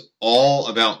is all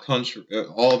about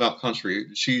country.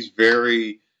 She's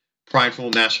very prideful,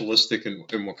 nationalistic in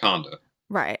Wakanda.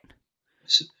 Right.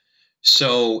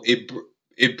 So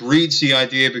it breeds the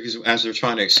idea because as they're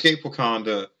trying to escape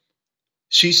Wakanda,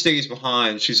 she stays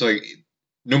behind. She's like,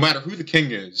 no matter who the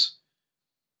king is,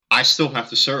 I still have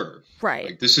to serve. Right.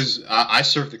 Like this is I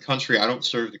serve the country. I don't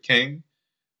serve the king.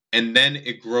 And then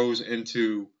it grows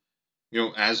into,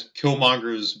 as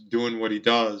Killmonger's doing what he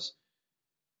does,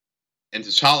 and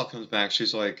T'Challa comes back,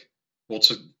 she's like, well,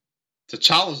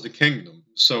 T'Challa's the kingdom,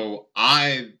 so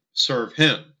I serve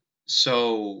him.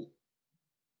 So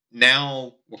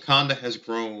now Wakanda has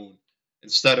grown,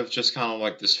 instead of just kind of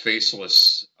like this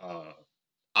faceless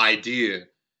idea,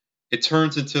 it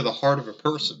turns into the heart of a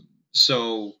person.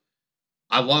 So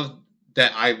I love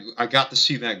that I got to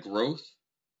see that growth.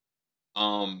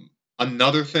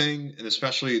 Another thing, and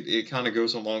especially it kind of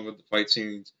goes along with the fight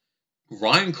scenes,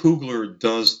 Ryan Coogler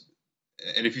does,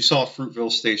 and if you saw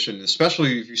Fruitvale Station,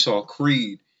 especially if you saw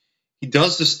Creed, he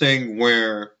does this thing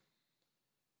where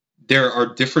there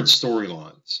are different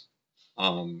storylines.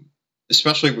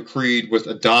 Especially with Creed, with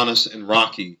Adonis and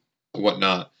Rocky and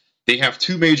whatnot. They have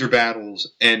two major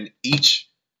battles, and each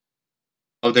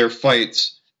of their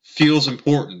fights feels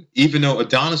important, even though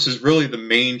Adonis is really the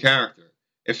main character.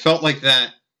 It felt like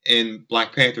that in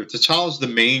Black Panther. T'Challa's the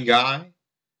main guy.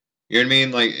 You know what I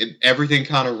mean? Like everything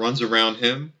kind of runs around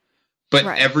him. But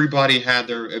right. everybody's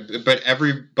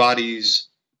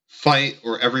fight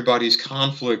or everybody's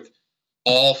conflict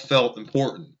all felt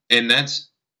important. And that's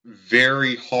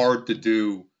very hard to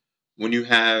do when you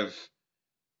have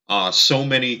so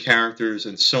many characters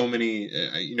and so many,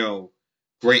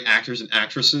 great actors and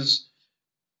actresses,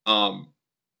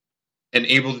 and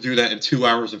able to do that in 2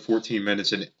 hours and 14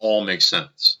 minutes, and it all makes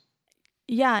sense.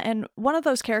 Yeah, and one of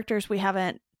those characters we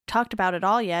haven't talked about at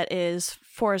all yet is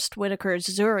Forrest Whitaker's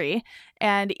Zuri,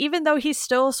 and even though he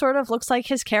still sort of looks like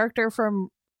his character from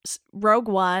Rogue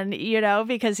One,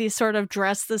 because he's sort of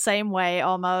dressed the same way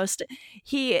almost,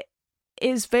 he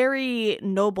is very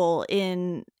noble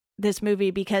in this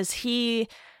movie because he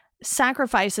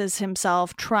sacrifices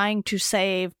himself trying to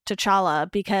save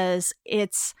T'Challa, because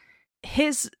it's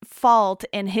his fault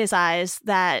in his eyes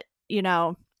that,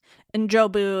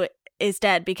 Njobu is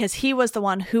dead, because he was the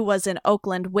one who was in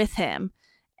Oakland with him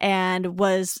and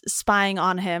was spying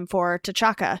on him for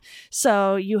T'Chaka.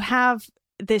 So you have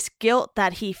this guilt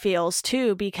that he feels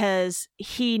too, because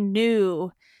he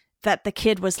knew that the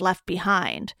kid was left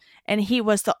behind and he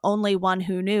was the only one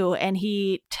who knew. And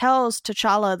he tells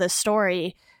T'Challa this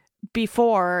story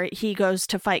before he goes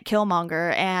to fight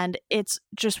Killmonger. And it's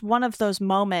just one of those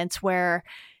moments where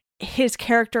his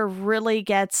character really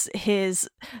gets his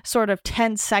sort of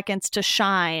 10 seconds to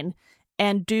shine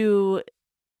and do,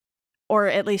 or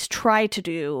at least try to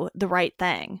do, the right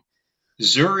thing.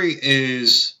 Zuri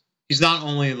he's not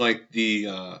only like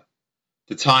the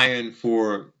tie-in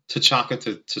for T'Chaka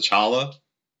to T'Challa,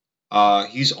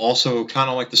 he's also kind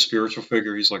of like the spiritual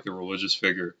figure. He's like the religious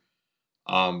figure.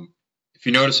 If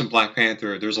you notice in Black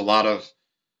Panther, there's a lot of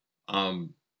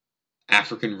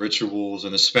African rituals,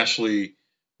 and especially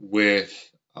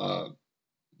with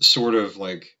sort of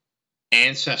like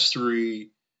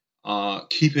ancestry,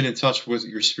 keeping in touch with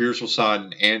your spiritual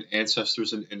side and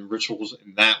ancestors and rituals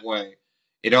in that way.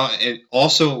 It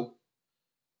also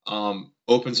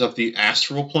opens up the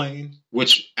astral plane,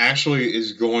 which actually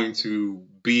is going to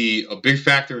be a big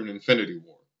factor in Infinity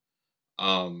War.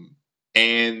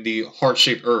 And the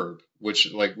heart-shaped herb,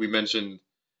 which, like we mentioned,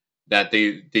 that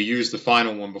they use the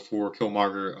final one before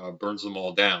Killmonger burns them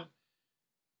all down.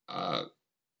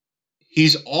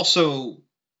 He's also,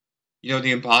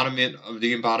 the embodiment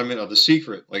of the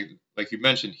secret. Like you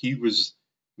mentioned, he was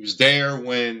there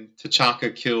when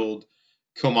T'Chaka killed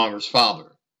Killmonger's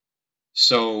father.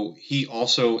 So he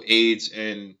also aids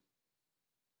in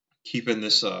keeping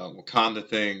this Wakanda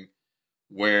thing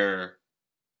where,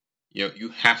 you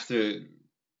have to,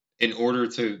 in order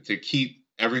to keep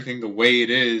everything the way it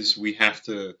is, we have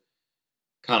to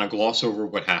kind of gloss over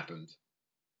what happened.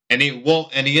 And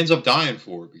he ends up dying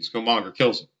for it because Killmonger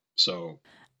kills him. So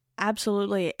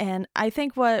absolutely. And I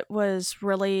think what was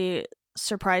really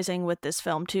surprising with this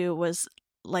film too was,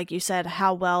 like you said,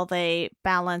 how well they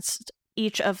balanced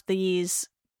each of these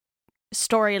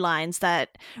storylines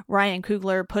that Ryan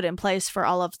Coogler put in place for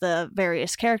all of the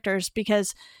various characters,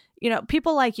 because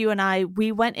people like you and I,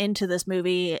 we went into this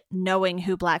movie knowing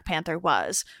who Black Panther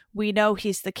was. We know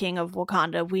he's the king of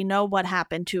Wakanda. We know what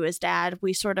happened to his dad.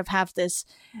 We sort of have this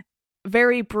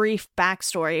very brief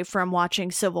backstory from watching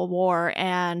Civil War,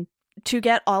 and to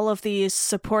get all of these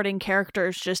supporting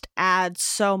characters just adds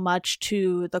so much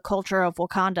to the culture of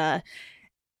Wakanda.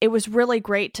 It was really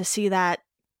great to see that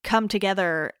come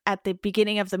together at the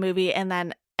beginning of the movie, and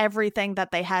then everything that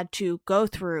they had to go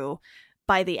through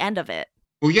by the end of it.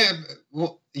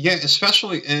 Well, yeah,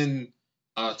 especially in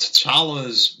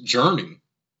T'Challa's journey.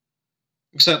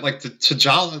 Except, like,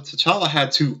 T'Challa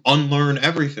had to unlearn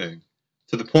everything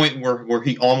to the point where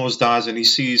he almost dies, and he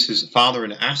sees his father in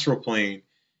the astral plane.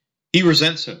 He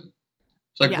resents him.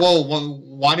 It's like, Whoa,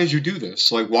 why did you do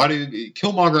this? Like, why did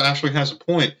Killmonger actually has a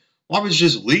point? Why would you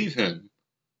just leave him?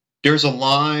 There's a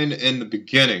line in the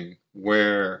beginning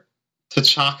where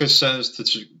T'Chaka says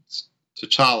to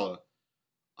T'Challa,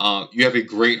 you have a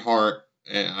great heart,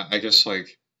 and I guess,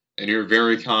 like, and you're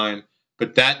very kind,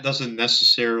 but that doesn't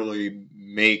necessarily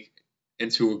make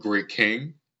into a great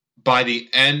king. By the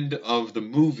end of the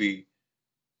movie,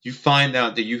 you find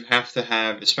out that you have to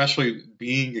have, especially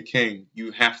being a king,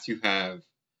 you have to have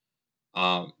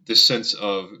this sense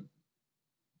of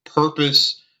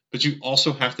purpose, but you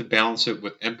also have to balance it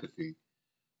with empathy.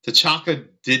 T'Chaka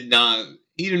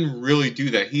didn't really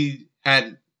do that. He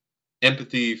had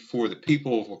empathy for the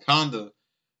people of Wakanda,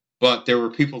 but there were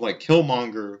people like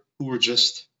Killmonger who were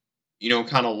just,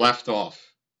 kind of left off.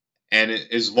 And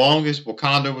as long as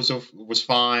Wakanda was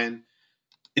fine,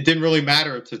 it didn't really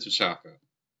matter to T'Chaka.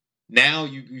 Now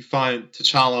you find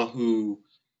T'Challa who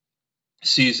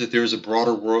sees that there's a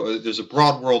broader world, there's a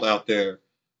broad world out there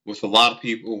with a lot of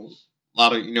people, a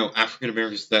lot of African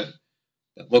Americans that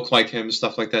look like him and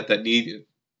stuff like that need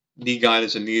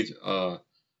guidance and need a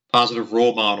positive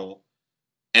role model,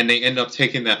 and they end up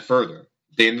taking that further.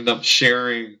 They ended up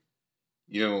sharing,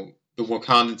 the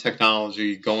Wakandan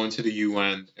technology, going to the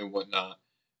UN and whatnot,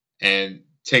 and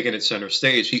taking it center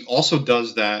stage. He also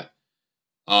does that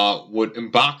with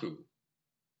M'Baku.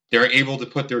 They're able to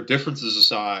put their differences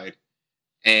aside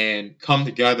and come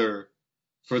together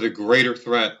for the greater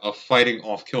threat of fighting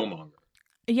off Killmonger.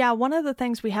 Yeah, one of the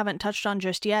things we haven't touched on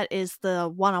just yet is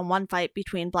the one-on-one fight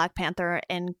between Black Panther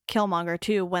and Killmonger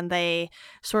too, when they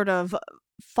sort of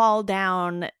fall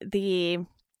down the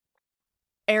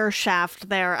air shaft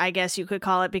there, I guess you could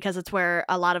call it, because it's where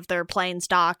a lot of their planes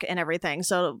dock and everything.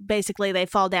 So basically they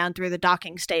fall down through the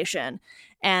docking station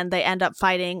and they end up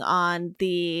fighting on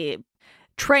the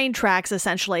train tracks,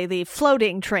 essentially, the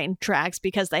floating train tracks,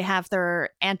 because they have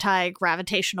their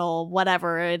anti-gravitational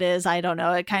whatever it is. I don't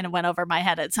know. It kind of went over my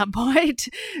head at some point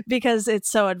because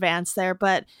it's so advanced there.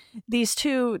 But these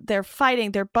two, they're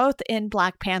fighting. They're both in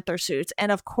Black Panther suits.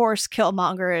 And of course,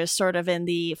 Killmonger is sort of in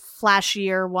the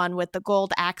flashier one with the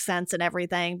gold accents and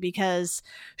everything, because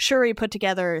Shuri put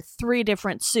together 3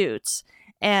 different suits.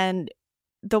 And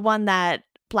the one that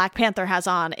Black Panther has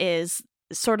on is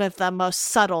sort of the most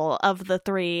subtle of the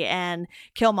 3, and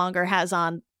Killmonger has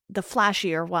on the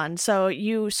flashier one. So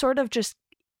you sort of just,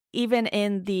 even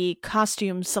in the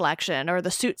costume selection or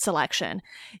the suit selection,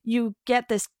 you get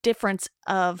this difference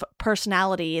of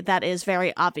personality that is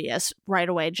very obvious right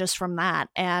away just from that.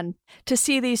 And to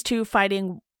see these two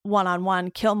fighting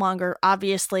one-on-one, Killmonger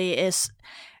obviously is,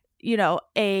 you know,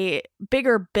 a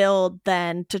bigger build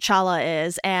than T'Challa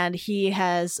is, and he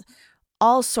has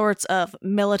all sorts of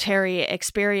military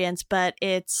experience, but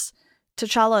it's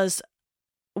T'Challa's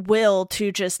will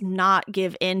to just not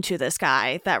give in to this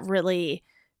guy that really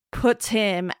puts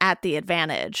him at the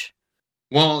advantage.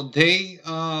 Well, they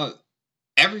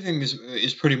everything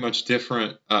is pretty much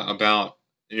different about,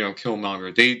 you know,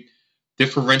 Killmonger. They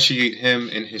differentiate him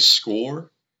in his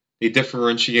score. They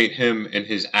differentiate him in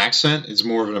his accent. It's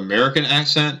more of an American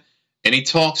accent, and he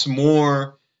talks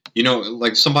more, you know,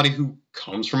 like somebody who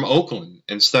comes from Oakland,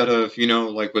 instead of, you know,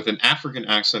 like with an African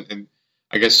accent, and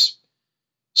I guess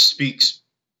speaks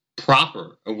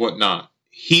proper and whatnot.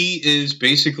 He is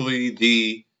basically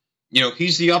the, you know,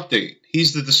 he's the update.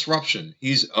 He's the disruption.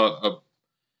 He's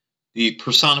the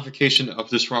personification of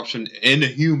disruption in a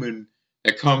human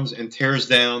that comes and tears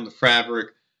down the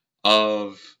fabric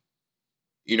of,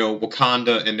 you know,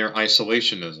 Wakanda and their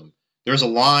isolationism. There's a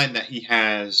line that he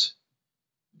has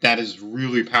that is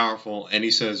really powerful, and he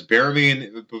says, "Bury me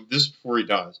in," this is before he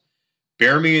dies,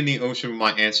 "Bury me in the ocean with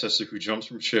my ancestor who jumps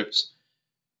from ships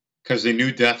because they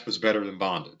knew death was better than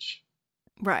bondage."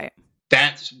 Right.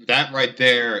 That right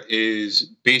there is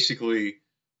basically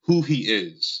who he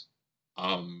is.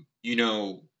 You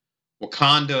know,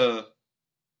 Wakanda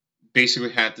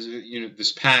basically had this, you know,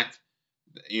 this pact.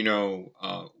 You know,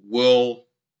 we'll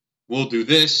do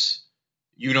this.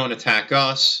 You don't attack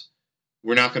us.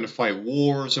 We're not going to fight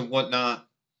wars and whatnot.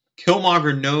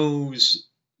 Killmonger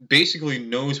basically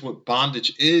knows what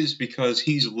bondage is, because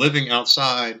he's living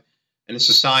outside in a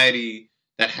society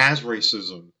that has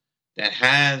racism, that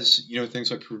has, you know,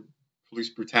 things like police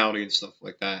brutality and stuff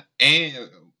like that, and,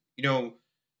 you know,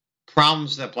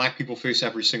 problems that Black people face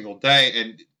every single day.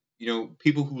 And, you know,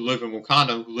 people who live in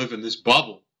Wakanda, who live in this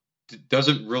bubble,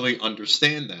 doesn't really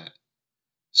understand that.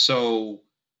 So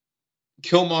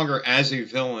Killmonger as a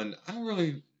villain, I don't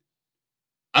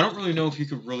really know if you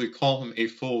could really call him a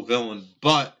full villain,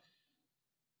 but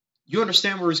you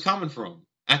understand where he's coming from.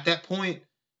 At that point,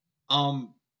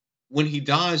 when he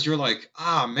dies, you're like,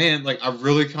 man, like, I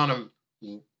really kind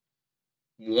of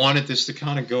wanted this to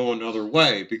kind of go another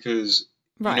way, because,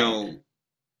 right, you know,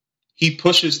 he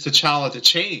pushes T'Challa to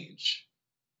change.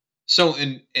 So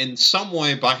in some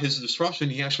way, by his disruption,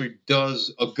 he actually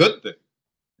does a good thing.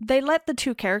 They let the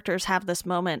two characters have this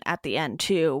moment at the end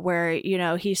too, where, you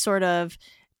know, he sort of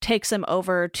takes him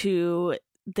over to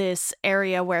this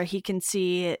area where he can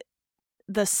see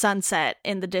the sunset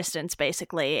in the distance,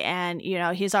 basically. And, you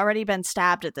know, he's already been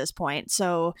stabbed at this point.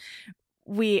 So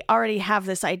we already have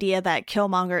this idea that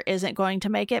Killmonger isn't going to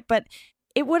make it, but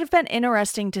it would have been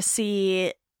interesting to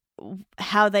see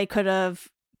how they could have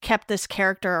kept this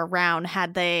character around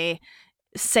had they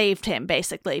saved him,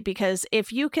 basically. Because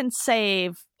if you can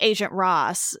save Agent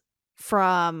Ross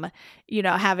from, you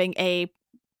know, having a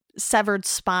severed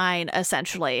spine,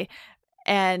 essentially,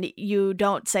 and you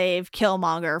don't save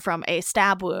Killmonger from a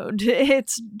stab wound,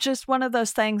 it's just one of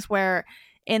those things where,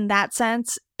 in that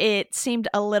sense, it seemed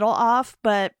a little off.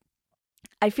 But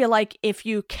I feel like if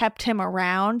you kept him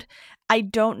around, I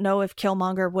don't know if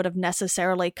Killmonger would have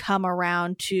necessarily come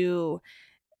around to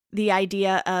the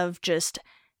idea of just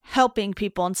helping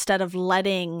people instead of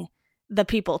letting the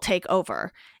people take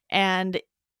over. And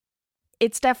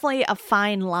it's definitely a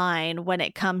fine line when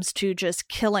it comes to just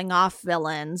killing off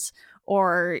villains,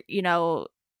 or, you know,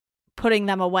 putting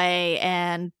them away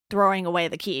and throwing away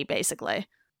the key, basically.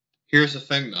 Here's the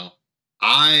thing, though.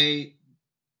 I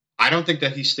don't think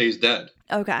that he stays dead.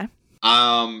 Okay.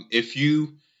 If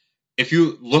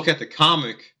you look at the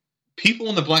comic, people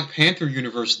in the Black Panther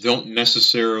universe don't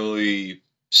necessarily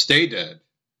stay dead.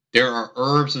 There are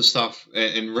herbs and stuff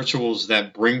and rituals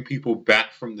that bring people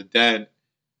back from the dead,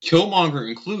 Killmonger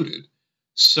included.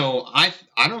 So I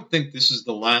don't think this is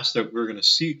the last that we're going to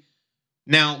see.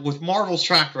 Now, with Marvel's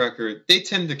track record, they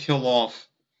tend to kill off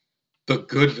the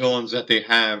good villains that they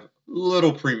have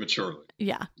little prematurely.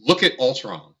 Yeah. Look at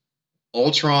Ultron.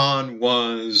 Ultron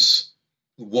was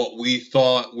what we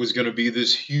thought was going to be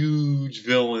this huge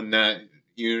villain that,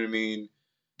 you know what I mean?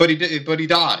 But he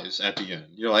dies at the end.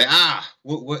 You're like,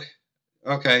 what?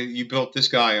 Okay, you built this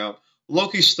guy up.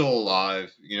 Loki's still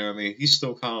alive. You know what I mean? He's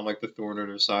still kind of like the thorn in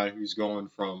their side who's going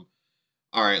from,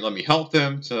 all right, let me help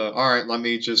them to, all right, let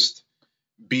me just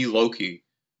be Loki.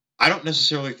 I don't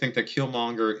necessarily think that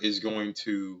Killmonger is going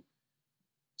to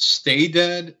stay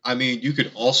dead. I mean, you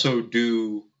could also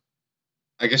do,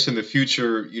 I guess in the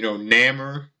future, you know,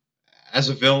 Namor as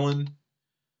a villain.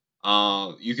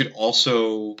 You could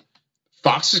also,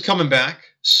 Fox is coming back,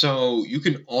 so you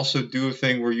can also do a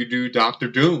thing where you do Doctor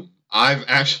Doom. I've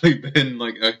actually been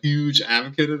like a huge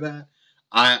advocate of that.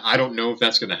 I don't know if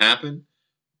that's going to happen,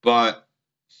 but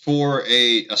for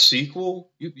a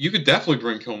sequel, you could definitely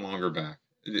bring Killmonger back.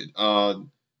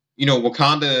 You know,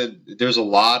 Wakanda, there's a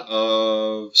lot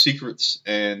of secrets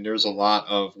and there's a lot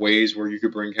of ways where you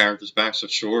could bring characters back. So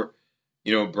sure,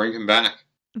 you know, bring him back.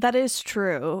 That is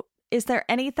true. Is there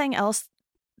anything else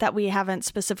that we haven't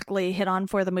specifically hit on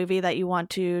for the movie that you want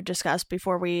to discuss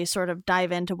before we sort of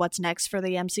dive into what's next for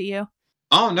the MCU?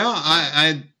 Oh no,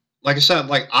 I like I said,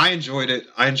 like I enjoyed it.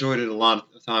 I enjoyed it a lot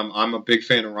of the time. I'm a big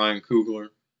fan of Ryan Coogler.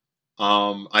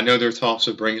 I know there are talks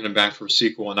of bringing him back for a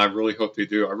sequel, and I really hope they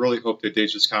do. I really hope that they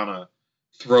just kind of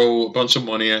throw a bunch of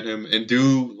money at him and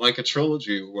do like a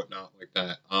trilogy or whatnot like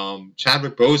that.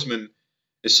 Chadwick Boseman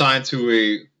is signed to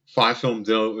a 5-film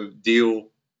deal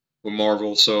with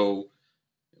Marvel, so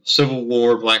Civil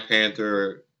War, Black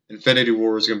Panther, Infinity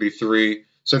War is going to be 3.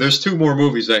 So there's 2 more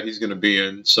movies that he's going to be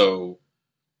in. So,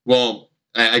 well,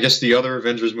 I guess the other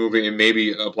Avengers movie and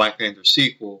maybe a Black Panther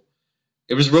sequel.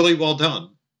 It was really well done.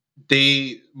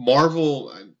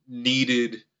 Marvel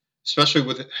needed, especially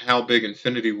with how big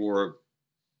Infinity War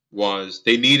was,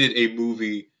 they needed a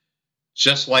movie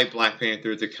just like Black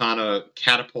Panther to kind of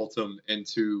catapult them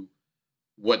into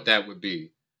what that would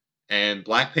be. And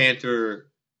Black Panther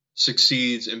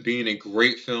succeeds in being a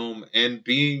great film and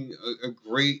being a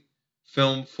great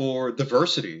film for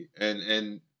diversity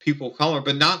and people of color.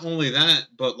 But not only that,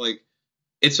 but like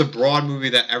it's a broad movie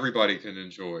that everybody can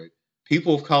enjoy.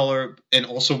 People of color and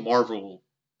also Marvel,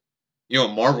 you know,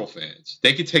 Marvel fans,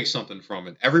 they can take something from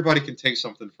it. Everybody can take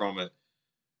something from it,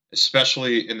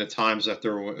 especially in the times that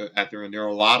they're in. There are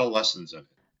a lot of lessons in it.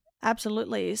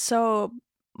 Absolutely. So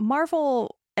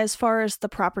Marvel, as far as the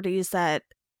properties that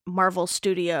Marvel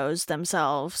Studios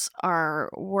themselves are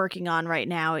working on right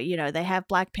now, you know, they have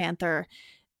Black Panther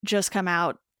just come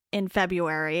out in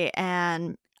February,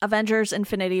 and Avengers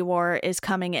Infinity War is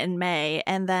coming in May,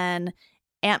 and then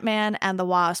Ant-Man and the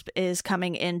Wasp is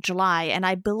coming in July. And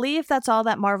I believe that's all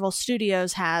that Marvel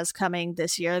Studios has coming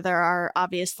this year. There are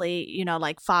obviously, you know,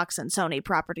 like Fox and Sony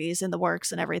properties in the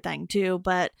works and everything too,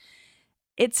 but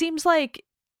it seems like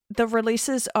the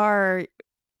releases are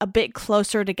a bit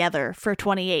closer together for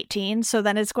 2018. So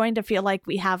then it's going to feel like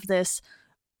we have this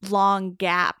long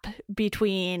gap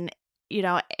between, you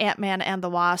know, Ant-Man and the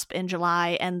Wasp in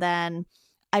July. And then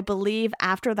I believe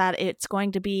after that, it's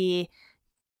going to be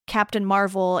Captain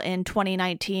Marvel in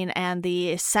 2019 and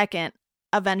the second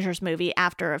Avengers movie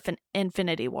after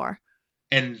Infinity War.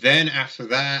 And then after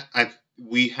that,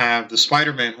 we have the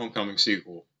Spider-Man Homecoming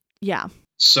sequel. Yeah.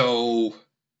 So,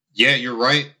 yeah, you're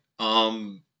right.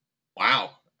 Wow.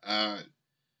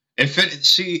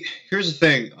 See, here's the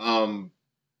thing.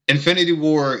 Infinity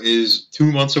War is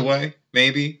 2 months away,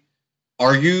 maybe.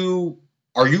 Are you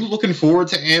looking forward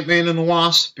to Ant-Man and the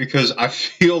Wasp? Because I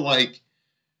feel like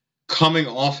coming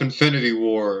off Infinity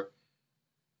War,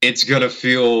 it's gonna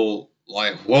feel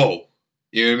like, whoa.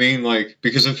 You know what I mean? Like,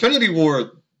 because Infinity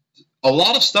War, a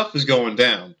lot of stuff is going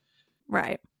down.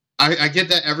 Right. I get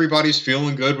that everybody's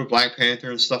feeling good with Black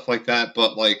Panther and stuff like that,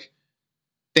 but like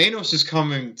Thanos is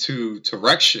coming to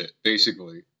wreck shit,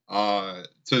 basically. To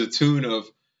the tune of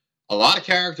a lot of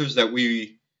characters that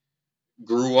we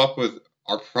grew up with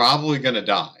are probably gonna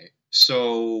die.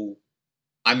 So,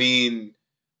 I mean,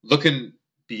 looking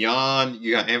beyond,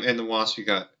 you got Ant-Man and the Wasp, you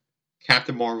got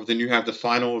Captain Marvel, then you have the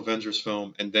final Avengers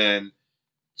film, and then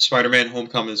Spider-Man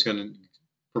Homecoming is going to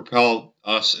propel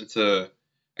us into,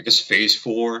 I guess, Phase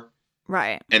 4.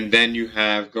 Right. And then you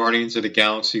have Guardians of the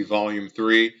Galaxy Volume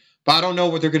 3. But I don't know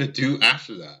what they're going to do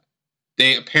after that.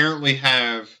 They apparently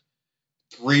have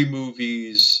 3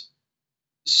 movies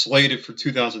slated for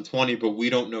 2020, but we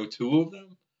don't know 2 of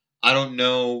them. I don't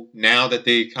know now that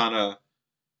they kind of,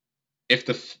 if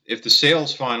the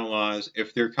sales finalize,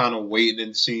 if they're kind of waiting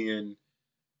and seeing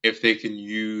if they can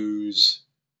use,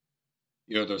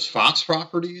 you know, those Fox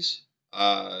properties.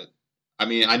 I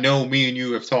mean, I know me and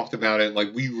you have talked about it.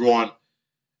 Like, we want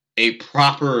a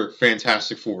proper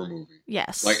Fantastic Four movie.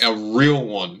 Yes. Like a real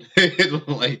one.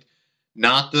 Like,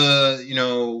 not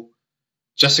the,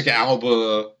 Jessica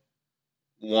Alba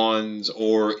ones,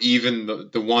 or even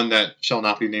the one that shall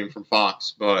not be named from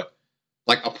Fox, but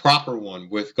like a proper one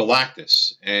with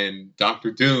Galactus and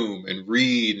Doctor Doom and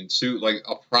Reed and Sue, like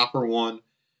a proper one.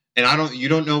 And you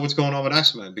don't know what's going on with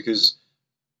X-Men, because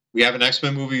we have an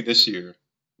X-Men movie this year.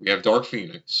 We have Dark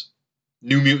Phoenix.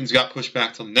 New Mutants got pushed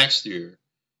back till next year.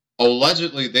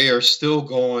 Allegedly, they are still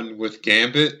going with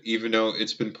Gambit, even though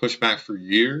it's been pushed back for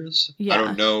years. Yeah. I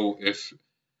don't know if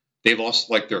they lost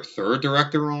like their third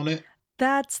director on it.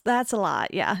 That's a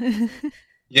lot, yeah.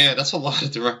 Yeah, that's a lot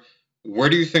of direct. Where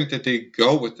do you think that they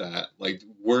go with that? Like,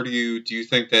 do you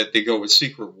think that they go with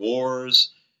Secret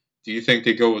Wars? Do you think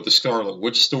they go with the Scarlet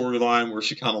Witch storyline where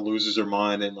she kind of loses her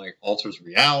mind and like alters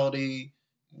reality?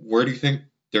 Where do you think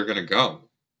they're going to go?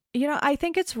 I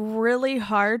think it's really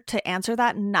hard to answer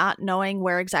that, not knowing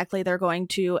where exactly they're going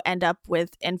to end up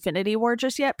with Infinity War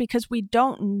just yet, because we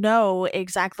don't know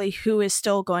exactly who is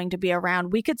still going to be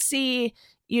around. We could see,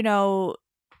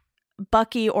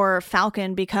 Bucky or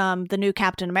Falcon become the new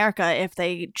Captain America if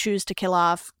they choose to kill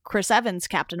off Chris Evans'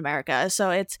 Captain America.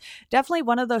 So it's definitely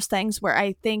one of those things where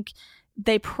I think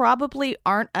they probably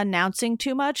aren't announcing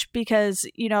too much, because,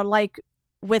 like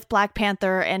with Black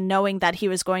Panther and knowing that he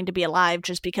was going to be alive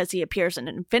just because he appears in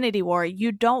Infinity War,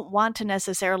 you don't want to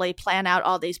necessarily plan out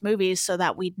all these movies so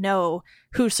that we know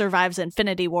who survives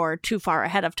Infinity War too far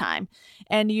ahead of time.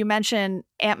 And you mentioned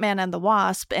Ant-Man and the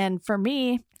Wasp, and for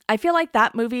me, I feel like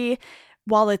that movie,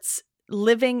 while it's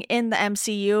living in the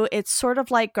MCU, it's sort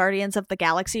of like Guardians of the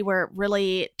Galaxy, where it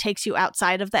really takes you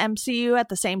outside of the MCU at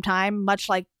the same time, much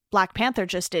like Black Panther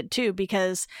just did too,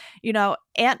 because,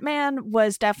 Ant-Man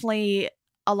was definitely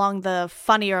along the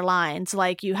funnier lines.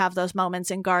 Like, you have those moments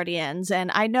in Guardians,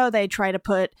 and I know they try to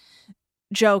put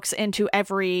jokes into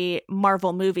every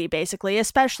Marvel movie, basically,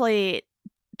 especially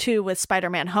too with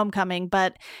Spider-Man Homecoming,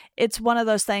 but it's one of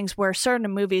those things where certain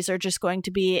movies are just going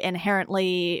to be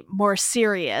inherently more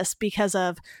serious because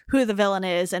of who the villain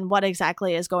is and what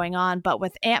exactly is going on. But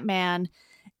with Ant-Man,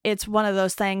 it's one of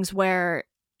those things where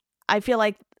I feel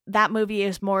like that movie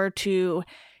is more to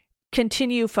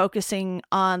continue focusing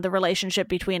on the relationship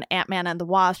between Ant-Man and the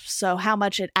Wasp. So how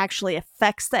much it actually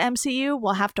affects the MCU,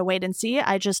 we'll have to wait and see.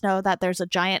 I just know that there's a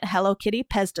giant Hello Kitty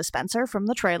Pez dispenser from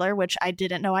the trailer, which I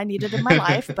didn't know I needed in my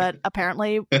life, but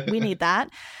apparently we need that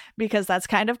because that's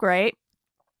kind of great.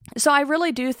 So I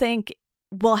really do think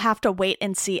we'll have to wait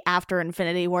and see after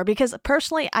Infinity War, because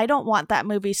personally, I don't want that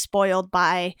movie spoiled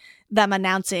by them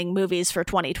announcing movies for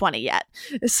 2020 yet.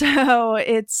 So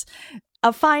it's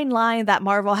a fine line that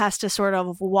Marvel has to sort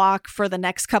of walk for the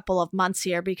next couple of months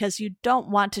here, because you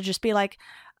don't want to just be like,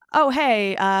 oh,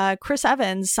 hey, Chris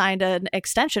Evans signed an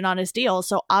extension on his deal,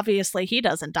 so obviously he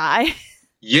doesn't die.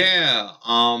 Yeah,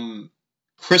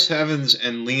 Chris Evans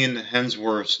and Liam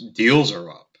Hemsworth's deals are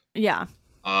up. Yeah.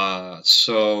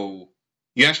 So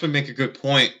you actually make a good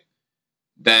point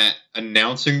that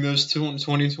announcing those two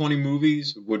 2020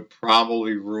 movies would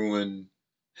probably ruin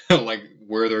like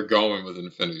where they're going with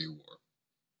Infinity War.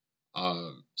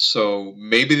 So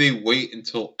maybe they wait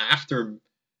until after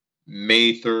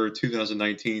May 3rd,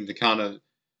 2019 to kind of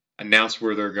announce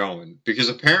where they're going. Because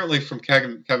apparently from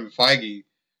Kevin Feige,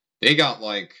 they got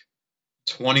like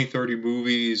 20, 30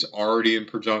 movies already in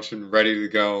production, ready to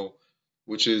go,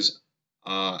 which is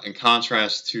in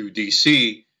contrast to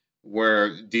DC, where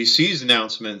DC's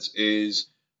announcements is,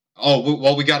 oh,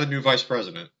 well, we got a new vice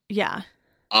president. Yeah.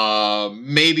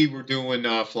 Maybe we're doing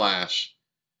Flash.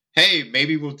 Hey,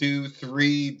 maybe we'll do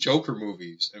 3 Joker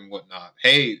movies and whatnot.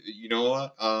 Hey, you know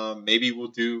what? Maybe we'll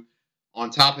do, on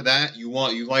top of that, you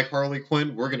like Harley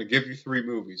Quinn? We're going to give you 3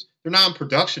 movies. They're not in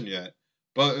production yet,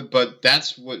 but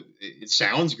that's what, it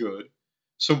sounds good.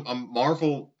 So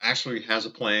Marvel actually has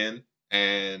a plan,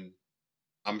 and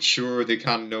I'm sure they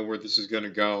kind of know where this is going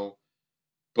to go.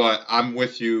 But I'm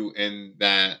with you in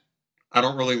that I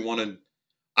don't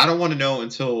want to know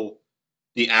until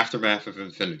the aftermath of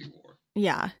Infinity War.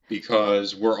 Yeah.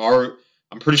 Because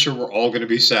I'm pretty sure we're all going to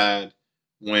be sad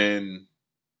when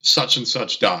such and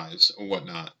such dies or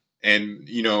whatnot. And,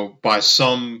 by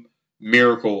some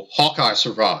miracle, Hawkeye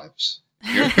survives.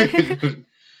 Thanos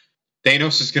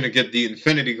is going to get the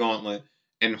Infinity Gauntlet,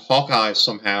 and Hawkeye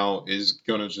somehow is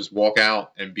going to just walk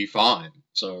out and be fine.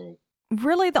 So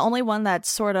really the only one that's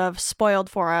sort of spoiled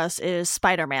for us is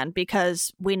Spider-Man,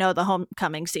 because we know the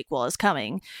Homecoming sequel is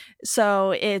coming.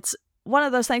 So it's one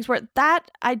of those things where that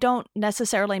I don't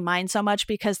necessarily mind so much,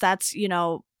 because that's,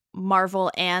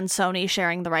 Marvel and Sony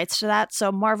sharing the rights to that.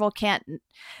 So Marvel can't,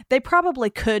 they probably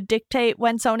could dictate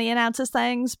when Sony announces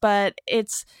things, but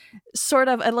it's sort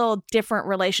of a little different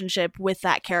relationship with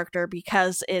that character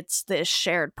because it's this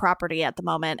shared property at the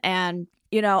moment. And,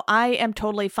 you know, I am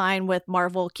totally fine with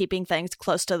Marvel keeping things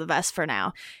close to the vest for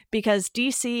now, because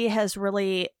DC has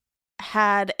really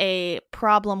had a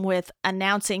problem with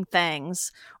announcing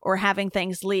things or having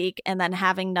things leak and then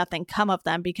having nothing come of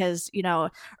them, because, you know,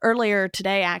 earlier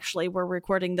today, actually, we're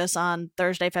recording this on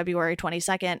Thursday, February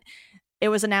 22nd, it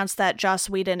was announced that Joss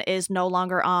Whedon is no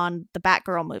longer on the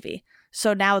Batgirl movie.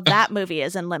 So now that movie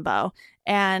is in limbo.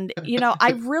 And, you know,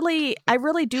 I really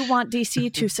do want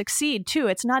DC to succeed too.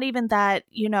 It's not even that,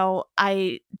 you know,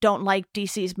 I don't like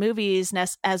DC's movies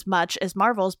as much as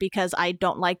Marvel's, because I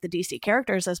don't like the DC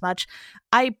characters as much.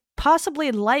 I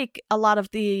possibly like a lot of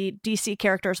the DC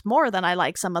characters more than I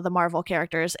like some of the Marvel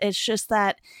characters. It's just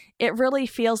that it really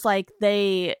feels like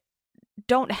they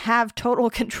don't have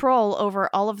total control over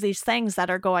all of these things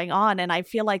that are going on, and I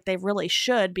feel like they really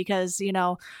should, because, you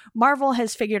know, Marvel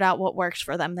has figured out what works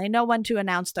for them. They know when to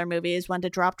announce their movies, when to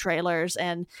drop trailers,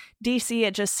 and DC,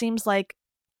 it just seems like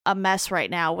a mess right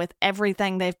now with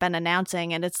everything they've been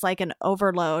announcing, and it's like an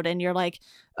overload, and you're like,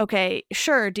 okay,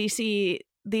 sure, DC,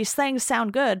 these things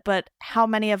sound good, but how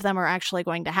many of them are actually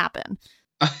going to happen?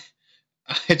 I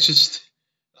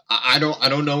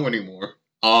don't know anymore.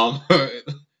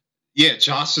 Yeah,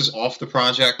 Joss is off the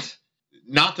project.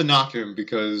 Not to knock him,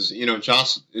 because, you know,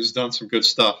 Joss has done some good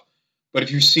stuff. But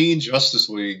if you've seen Justice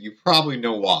League, you probably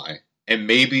know why. And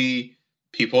maybe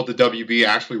people at the WB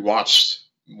actually watched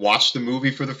the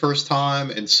movie for the first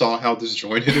time and saw how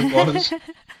disjointed it was.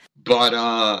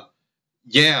 But,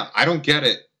 yeah, I don't get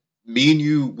it. Me and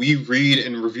you, we read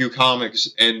and review comics,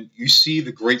 and you see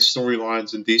the great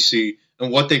storylines in DC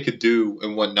and what they could do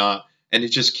and whatnot, and it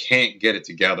just can't get it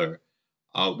together.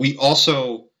 We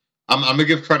also, I'm going to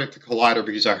give credit to Collider,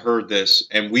 because I heard this,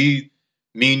 and me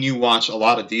and you watch a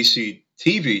lot of DC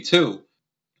TV too.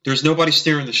 There's nobody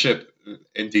steering the ship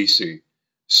in DC.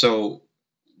 So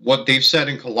what they've said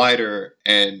in Collider,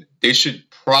 and they should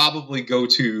probably go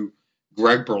to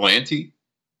Greg Berlanti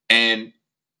and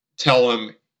tell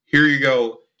him, here you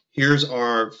go, here's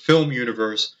our film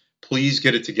universe, please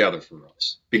get it together for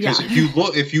us. Because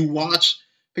if you watch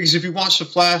The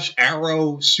Flash,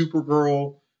 Arrow,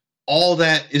 Supergirl, all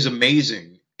that is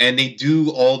amazing. And they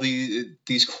do all these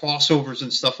crossovers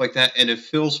and stuff like that, and it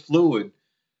feels fluid.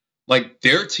 Like,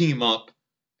 their team up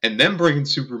and them bringing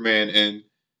Superman in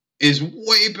is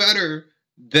way better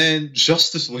than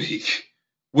Justice League,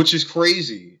 which is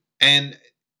crazy. And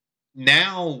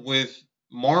now with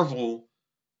Marvel,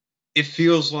 it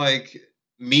feels like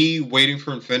me waiting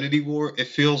for Infinity War, it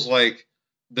feels like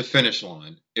the finish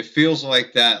line. It feels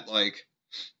like that, like,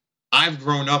 I've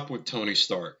grown up with Tony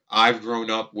Stark. I've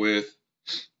grown up with,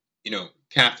 you know,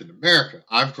 Captain America.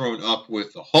 I've grown up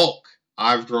with the Hulk.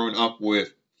 I've grown up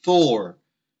with Thor.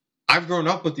 I've grown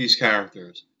up with these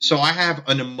characters. So I have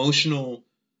an emotional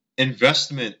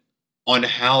investment on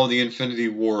how the Infinity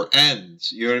War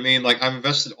ends. You know what I mean? Like, I've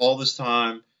invested all this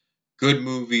time, good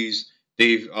movies.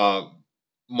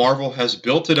 Marvel has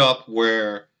built it up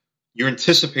where you're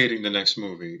anticipating the next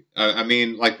movie. I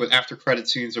mean, like with after credit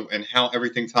scenes and how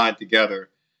everything tied together.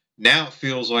 Now it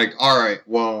feels like, all right,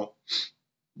 well,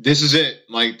 this is it.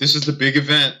 Like, this is the big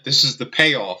event. This is the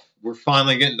payoff. We're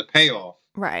finally getting the payoff.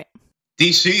 Right.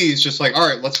 DC is just like, all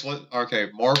right, okay,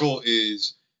 Marvel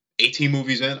is 18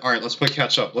 movies in. All right, let's play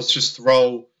catch up. Let's just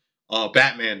throw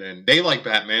Batman in. They like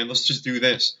Batman. Let's just do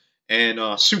this.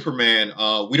 And Superman,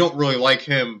 we don't really like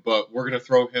him, but we're going to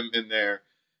throw him in there.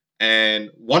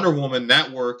 And Wonder Woman,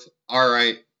 that worked. All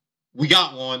right, we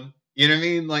got one. You know what I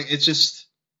mean? Like, it's just,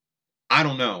 I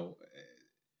don't know.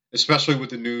 Especially with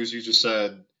the news you just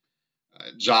said,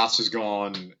 Joss is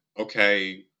gone.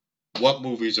 Okay, what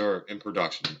movies are in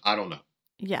production? I don't know.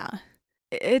 Yeah.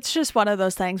 It's just one of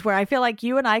those things where I feel like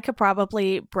you and I could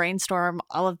probably brainstorm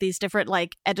all of these different,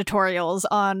 like, editorials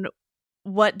on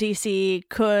what DC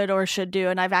could or should do.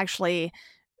 And I've actually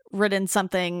written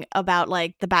something about,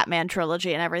 like, the Batman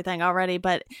trilogy and everything already,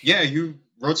 but yeah, you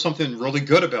wrote something really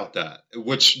good about that,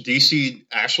 which DC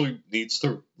actually needs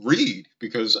to read,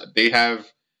 because they have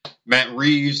Matt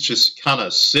Reeves just kind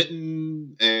of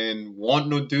sitting and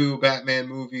wanting to do a Batman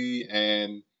movie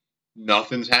and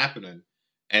nothing's happening.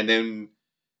 And then,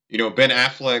 you know, Ben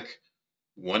Affleck,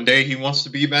 one day he wants to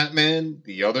be Batman,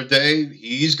 the other day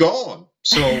he's gone.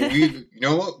 So you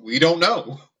know what? We don't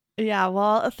know. Yeah,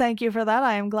 well, thank you for that.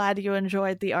 I am glad you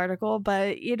enjoyed the article.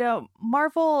 But, you know,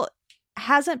 Marvel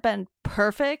hasn't been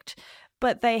perfect,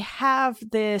 but they have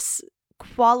this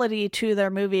quality to their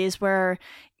movies where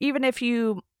even if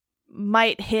you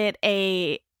might hit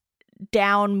a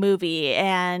down movie,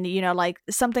 and like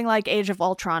something like Age of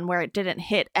Ultron, where it didn't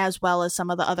hit as well as some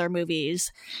of the other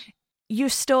movies, you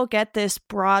still get this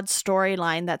broad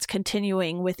storyline that's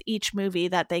continuing with each movie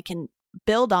that they can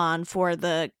build on for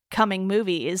the coming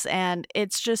movies. And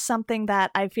it's just something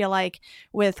that I feel like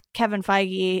with Kevin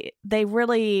Feige, they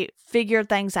really figured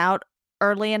things out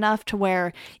early enough to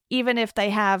where even if they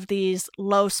have these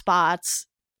low spots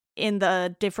in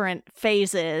the different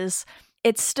phases,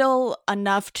 it's still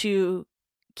enough to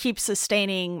keep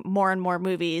sustaining more and more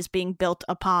movies being built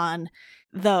upon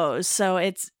those. So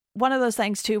it's one of those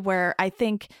things too where I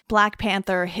think Black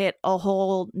Panther hit a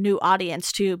whole new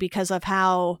audience too because of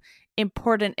how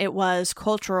important it was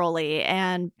culturally.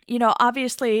 And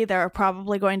obviously there are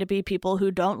probably going to be people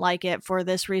who don't like it for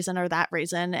this reason or that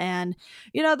reason, and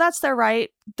that's their right.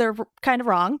 They're kind of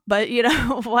wrong, but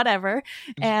whatever.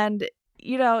 And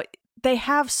they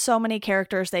have so many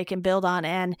characters they can build on,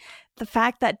 and the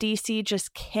fact that DC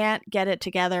just can't get it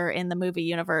together in the movie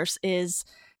universe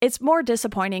it's more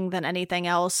disappointing than anything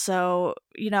else. So,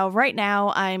 right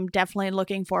now I'm definitely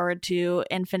looking forward to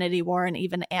Infinity War and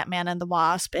even Ant-Man and the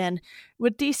Wasp. And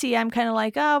with DC, I'm kind of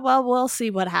like, oh, well, we'll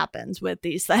see what happens with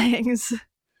these things.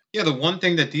 Yeah, the one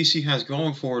thing that DC has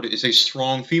going for it is a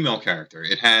strong female character.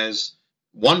 It has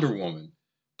Wonder Woman,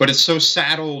 but it's so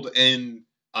saddled in,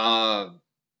 I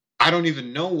don't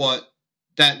even know what,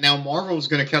 that now Marvel is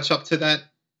going to catch up to that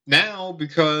now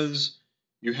because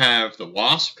you have the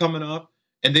Wasp coming up.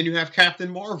 And then you have Captain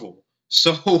Marvel.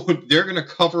 So they're going to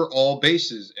cover all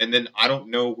bases. And then I don't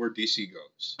know where DC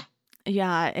goes.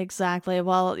 Yeah, exactly.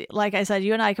 Well, like I said,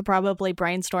 you and I could probably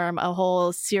brainstorm a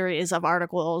whole series of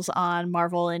articles on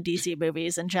Marvel and DC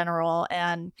movies in general.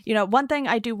 And, one thing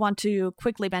I do want to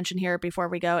quickly mention here before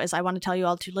we go is I want to tell you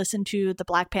all to listen to the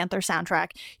Black Panther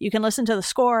soundtrack. You can listen to the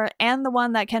score and the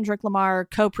one that Kendrick Lamar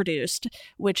co-produced,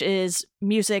 which is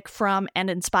music from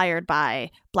and inspired by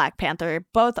Black Panther.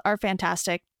 Both are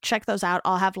fantastic. Check those out.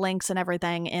 I'll have links and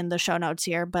everything in the show notes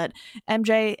here. But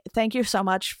MJ, thank you so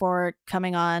much for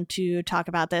coming on to talk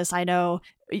about this. I know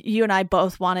you and I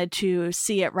both wanted to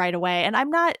see it right away. And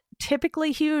I'm not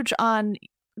typically huge on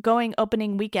going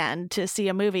opening weekend to see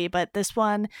a movie, but this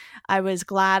one, I was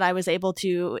glad I was able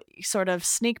to sort of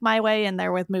sneak my way in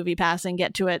there with MoviePass and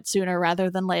get to it sooner rather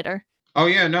than later. Oh,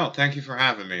 yeah, no, thank you for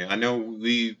having me. I know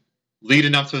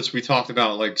leading up to this, we talked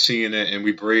about like seeing it and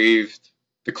we braved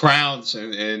the crowds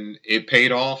and it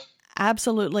paid off.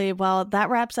 Absolutely. Well, that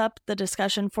wraps up the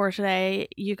discussion for today.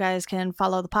 You guys can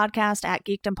follow the podcast at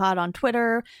GeekdomPod on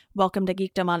Twitter. Welcome to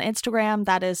Geekdom on Instagram.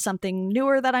 That is something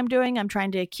newer that I'm doing. I'm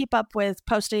trying to keep up with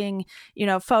posting,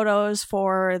 photos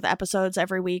for the episodes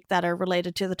every week that are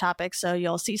related to the topic. So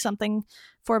you'll see something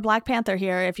for Black Panther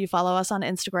here if you follow us on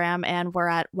Instagram, and we're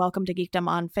at Welcome to Geekdom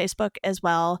on Facebook as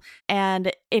well.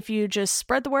 And if you just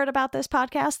spread the word about this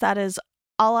podcast, that is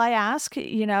all I ask,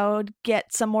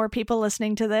 get some more people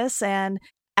listening to this. And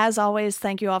as always,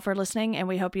 thank you all for listening, and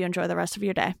we hope you enjoy the rest of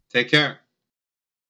your day. Take care.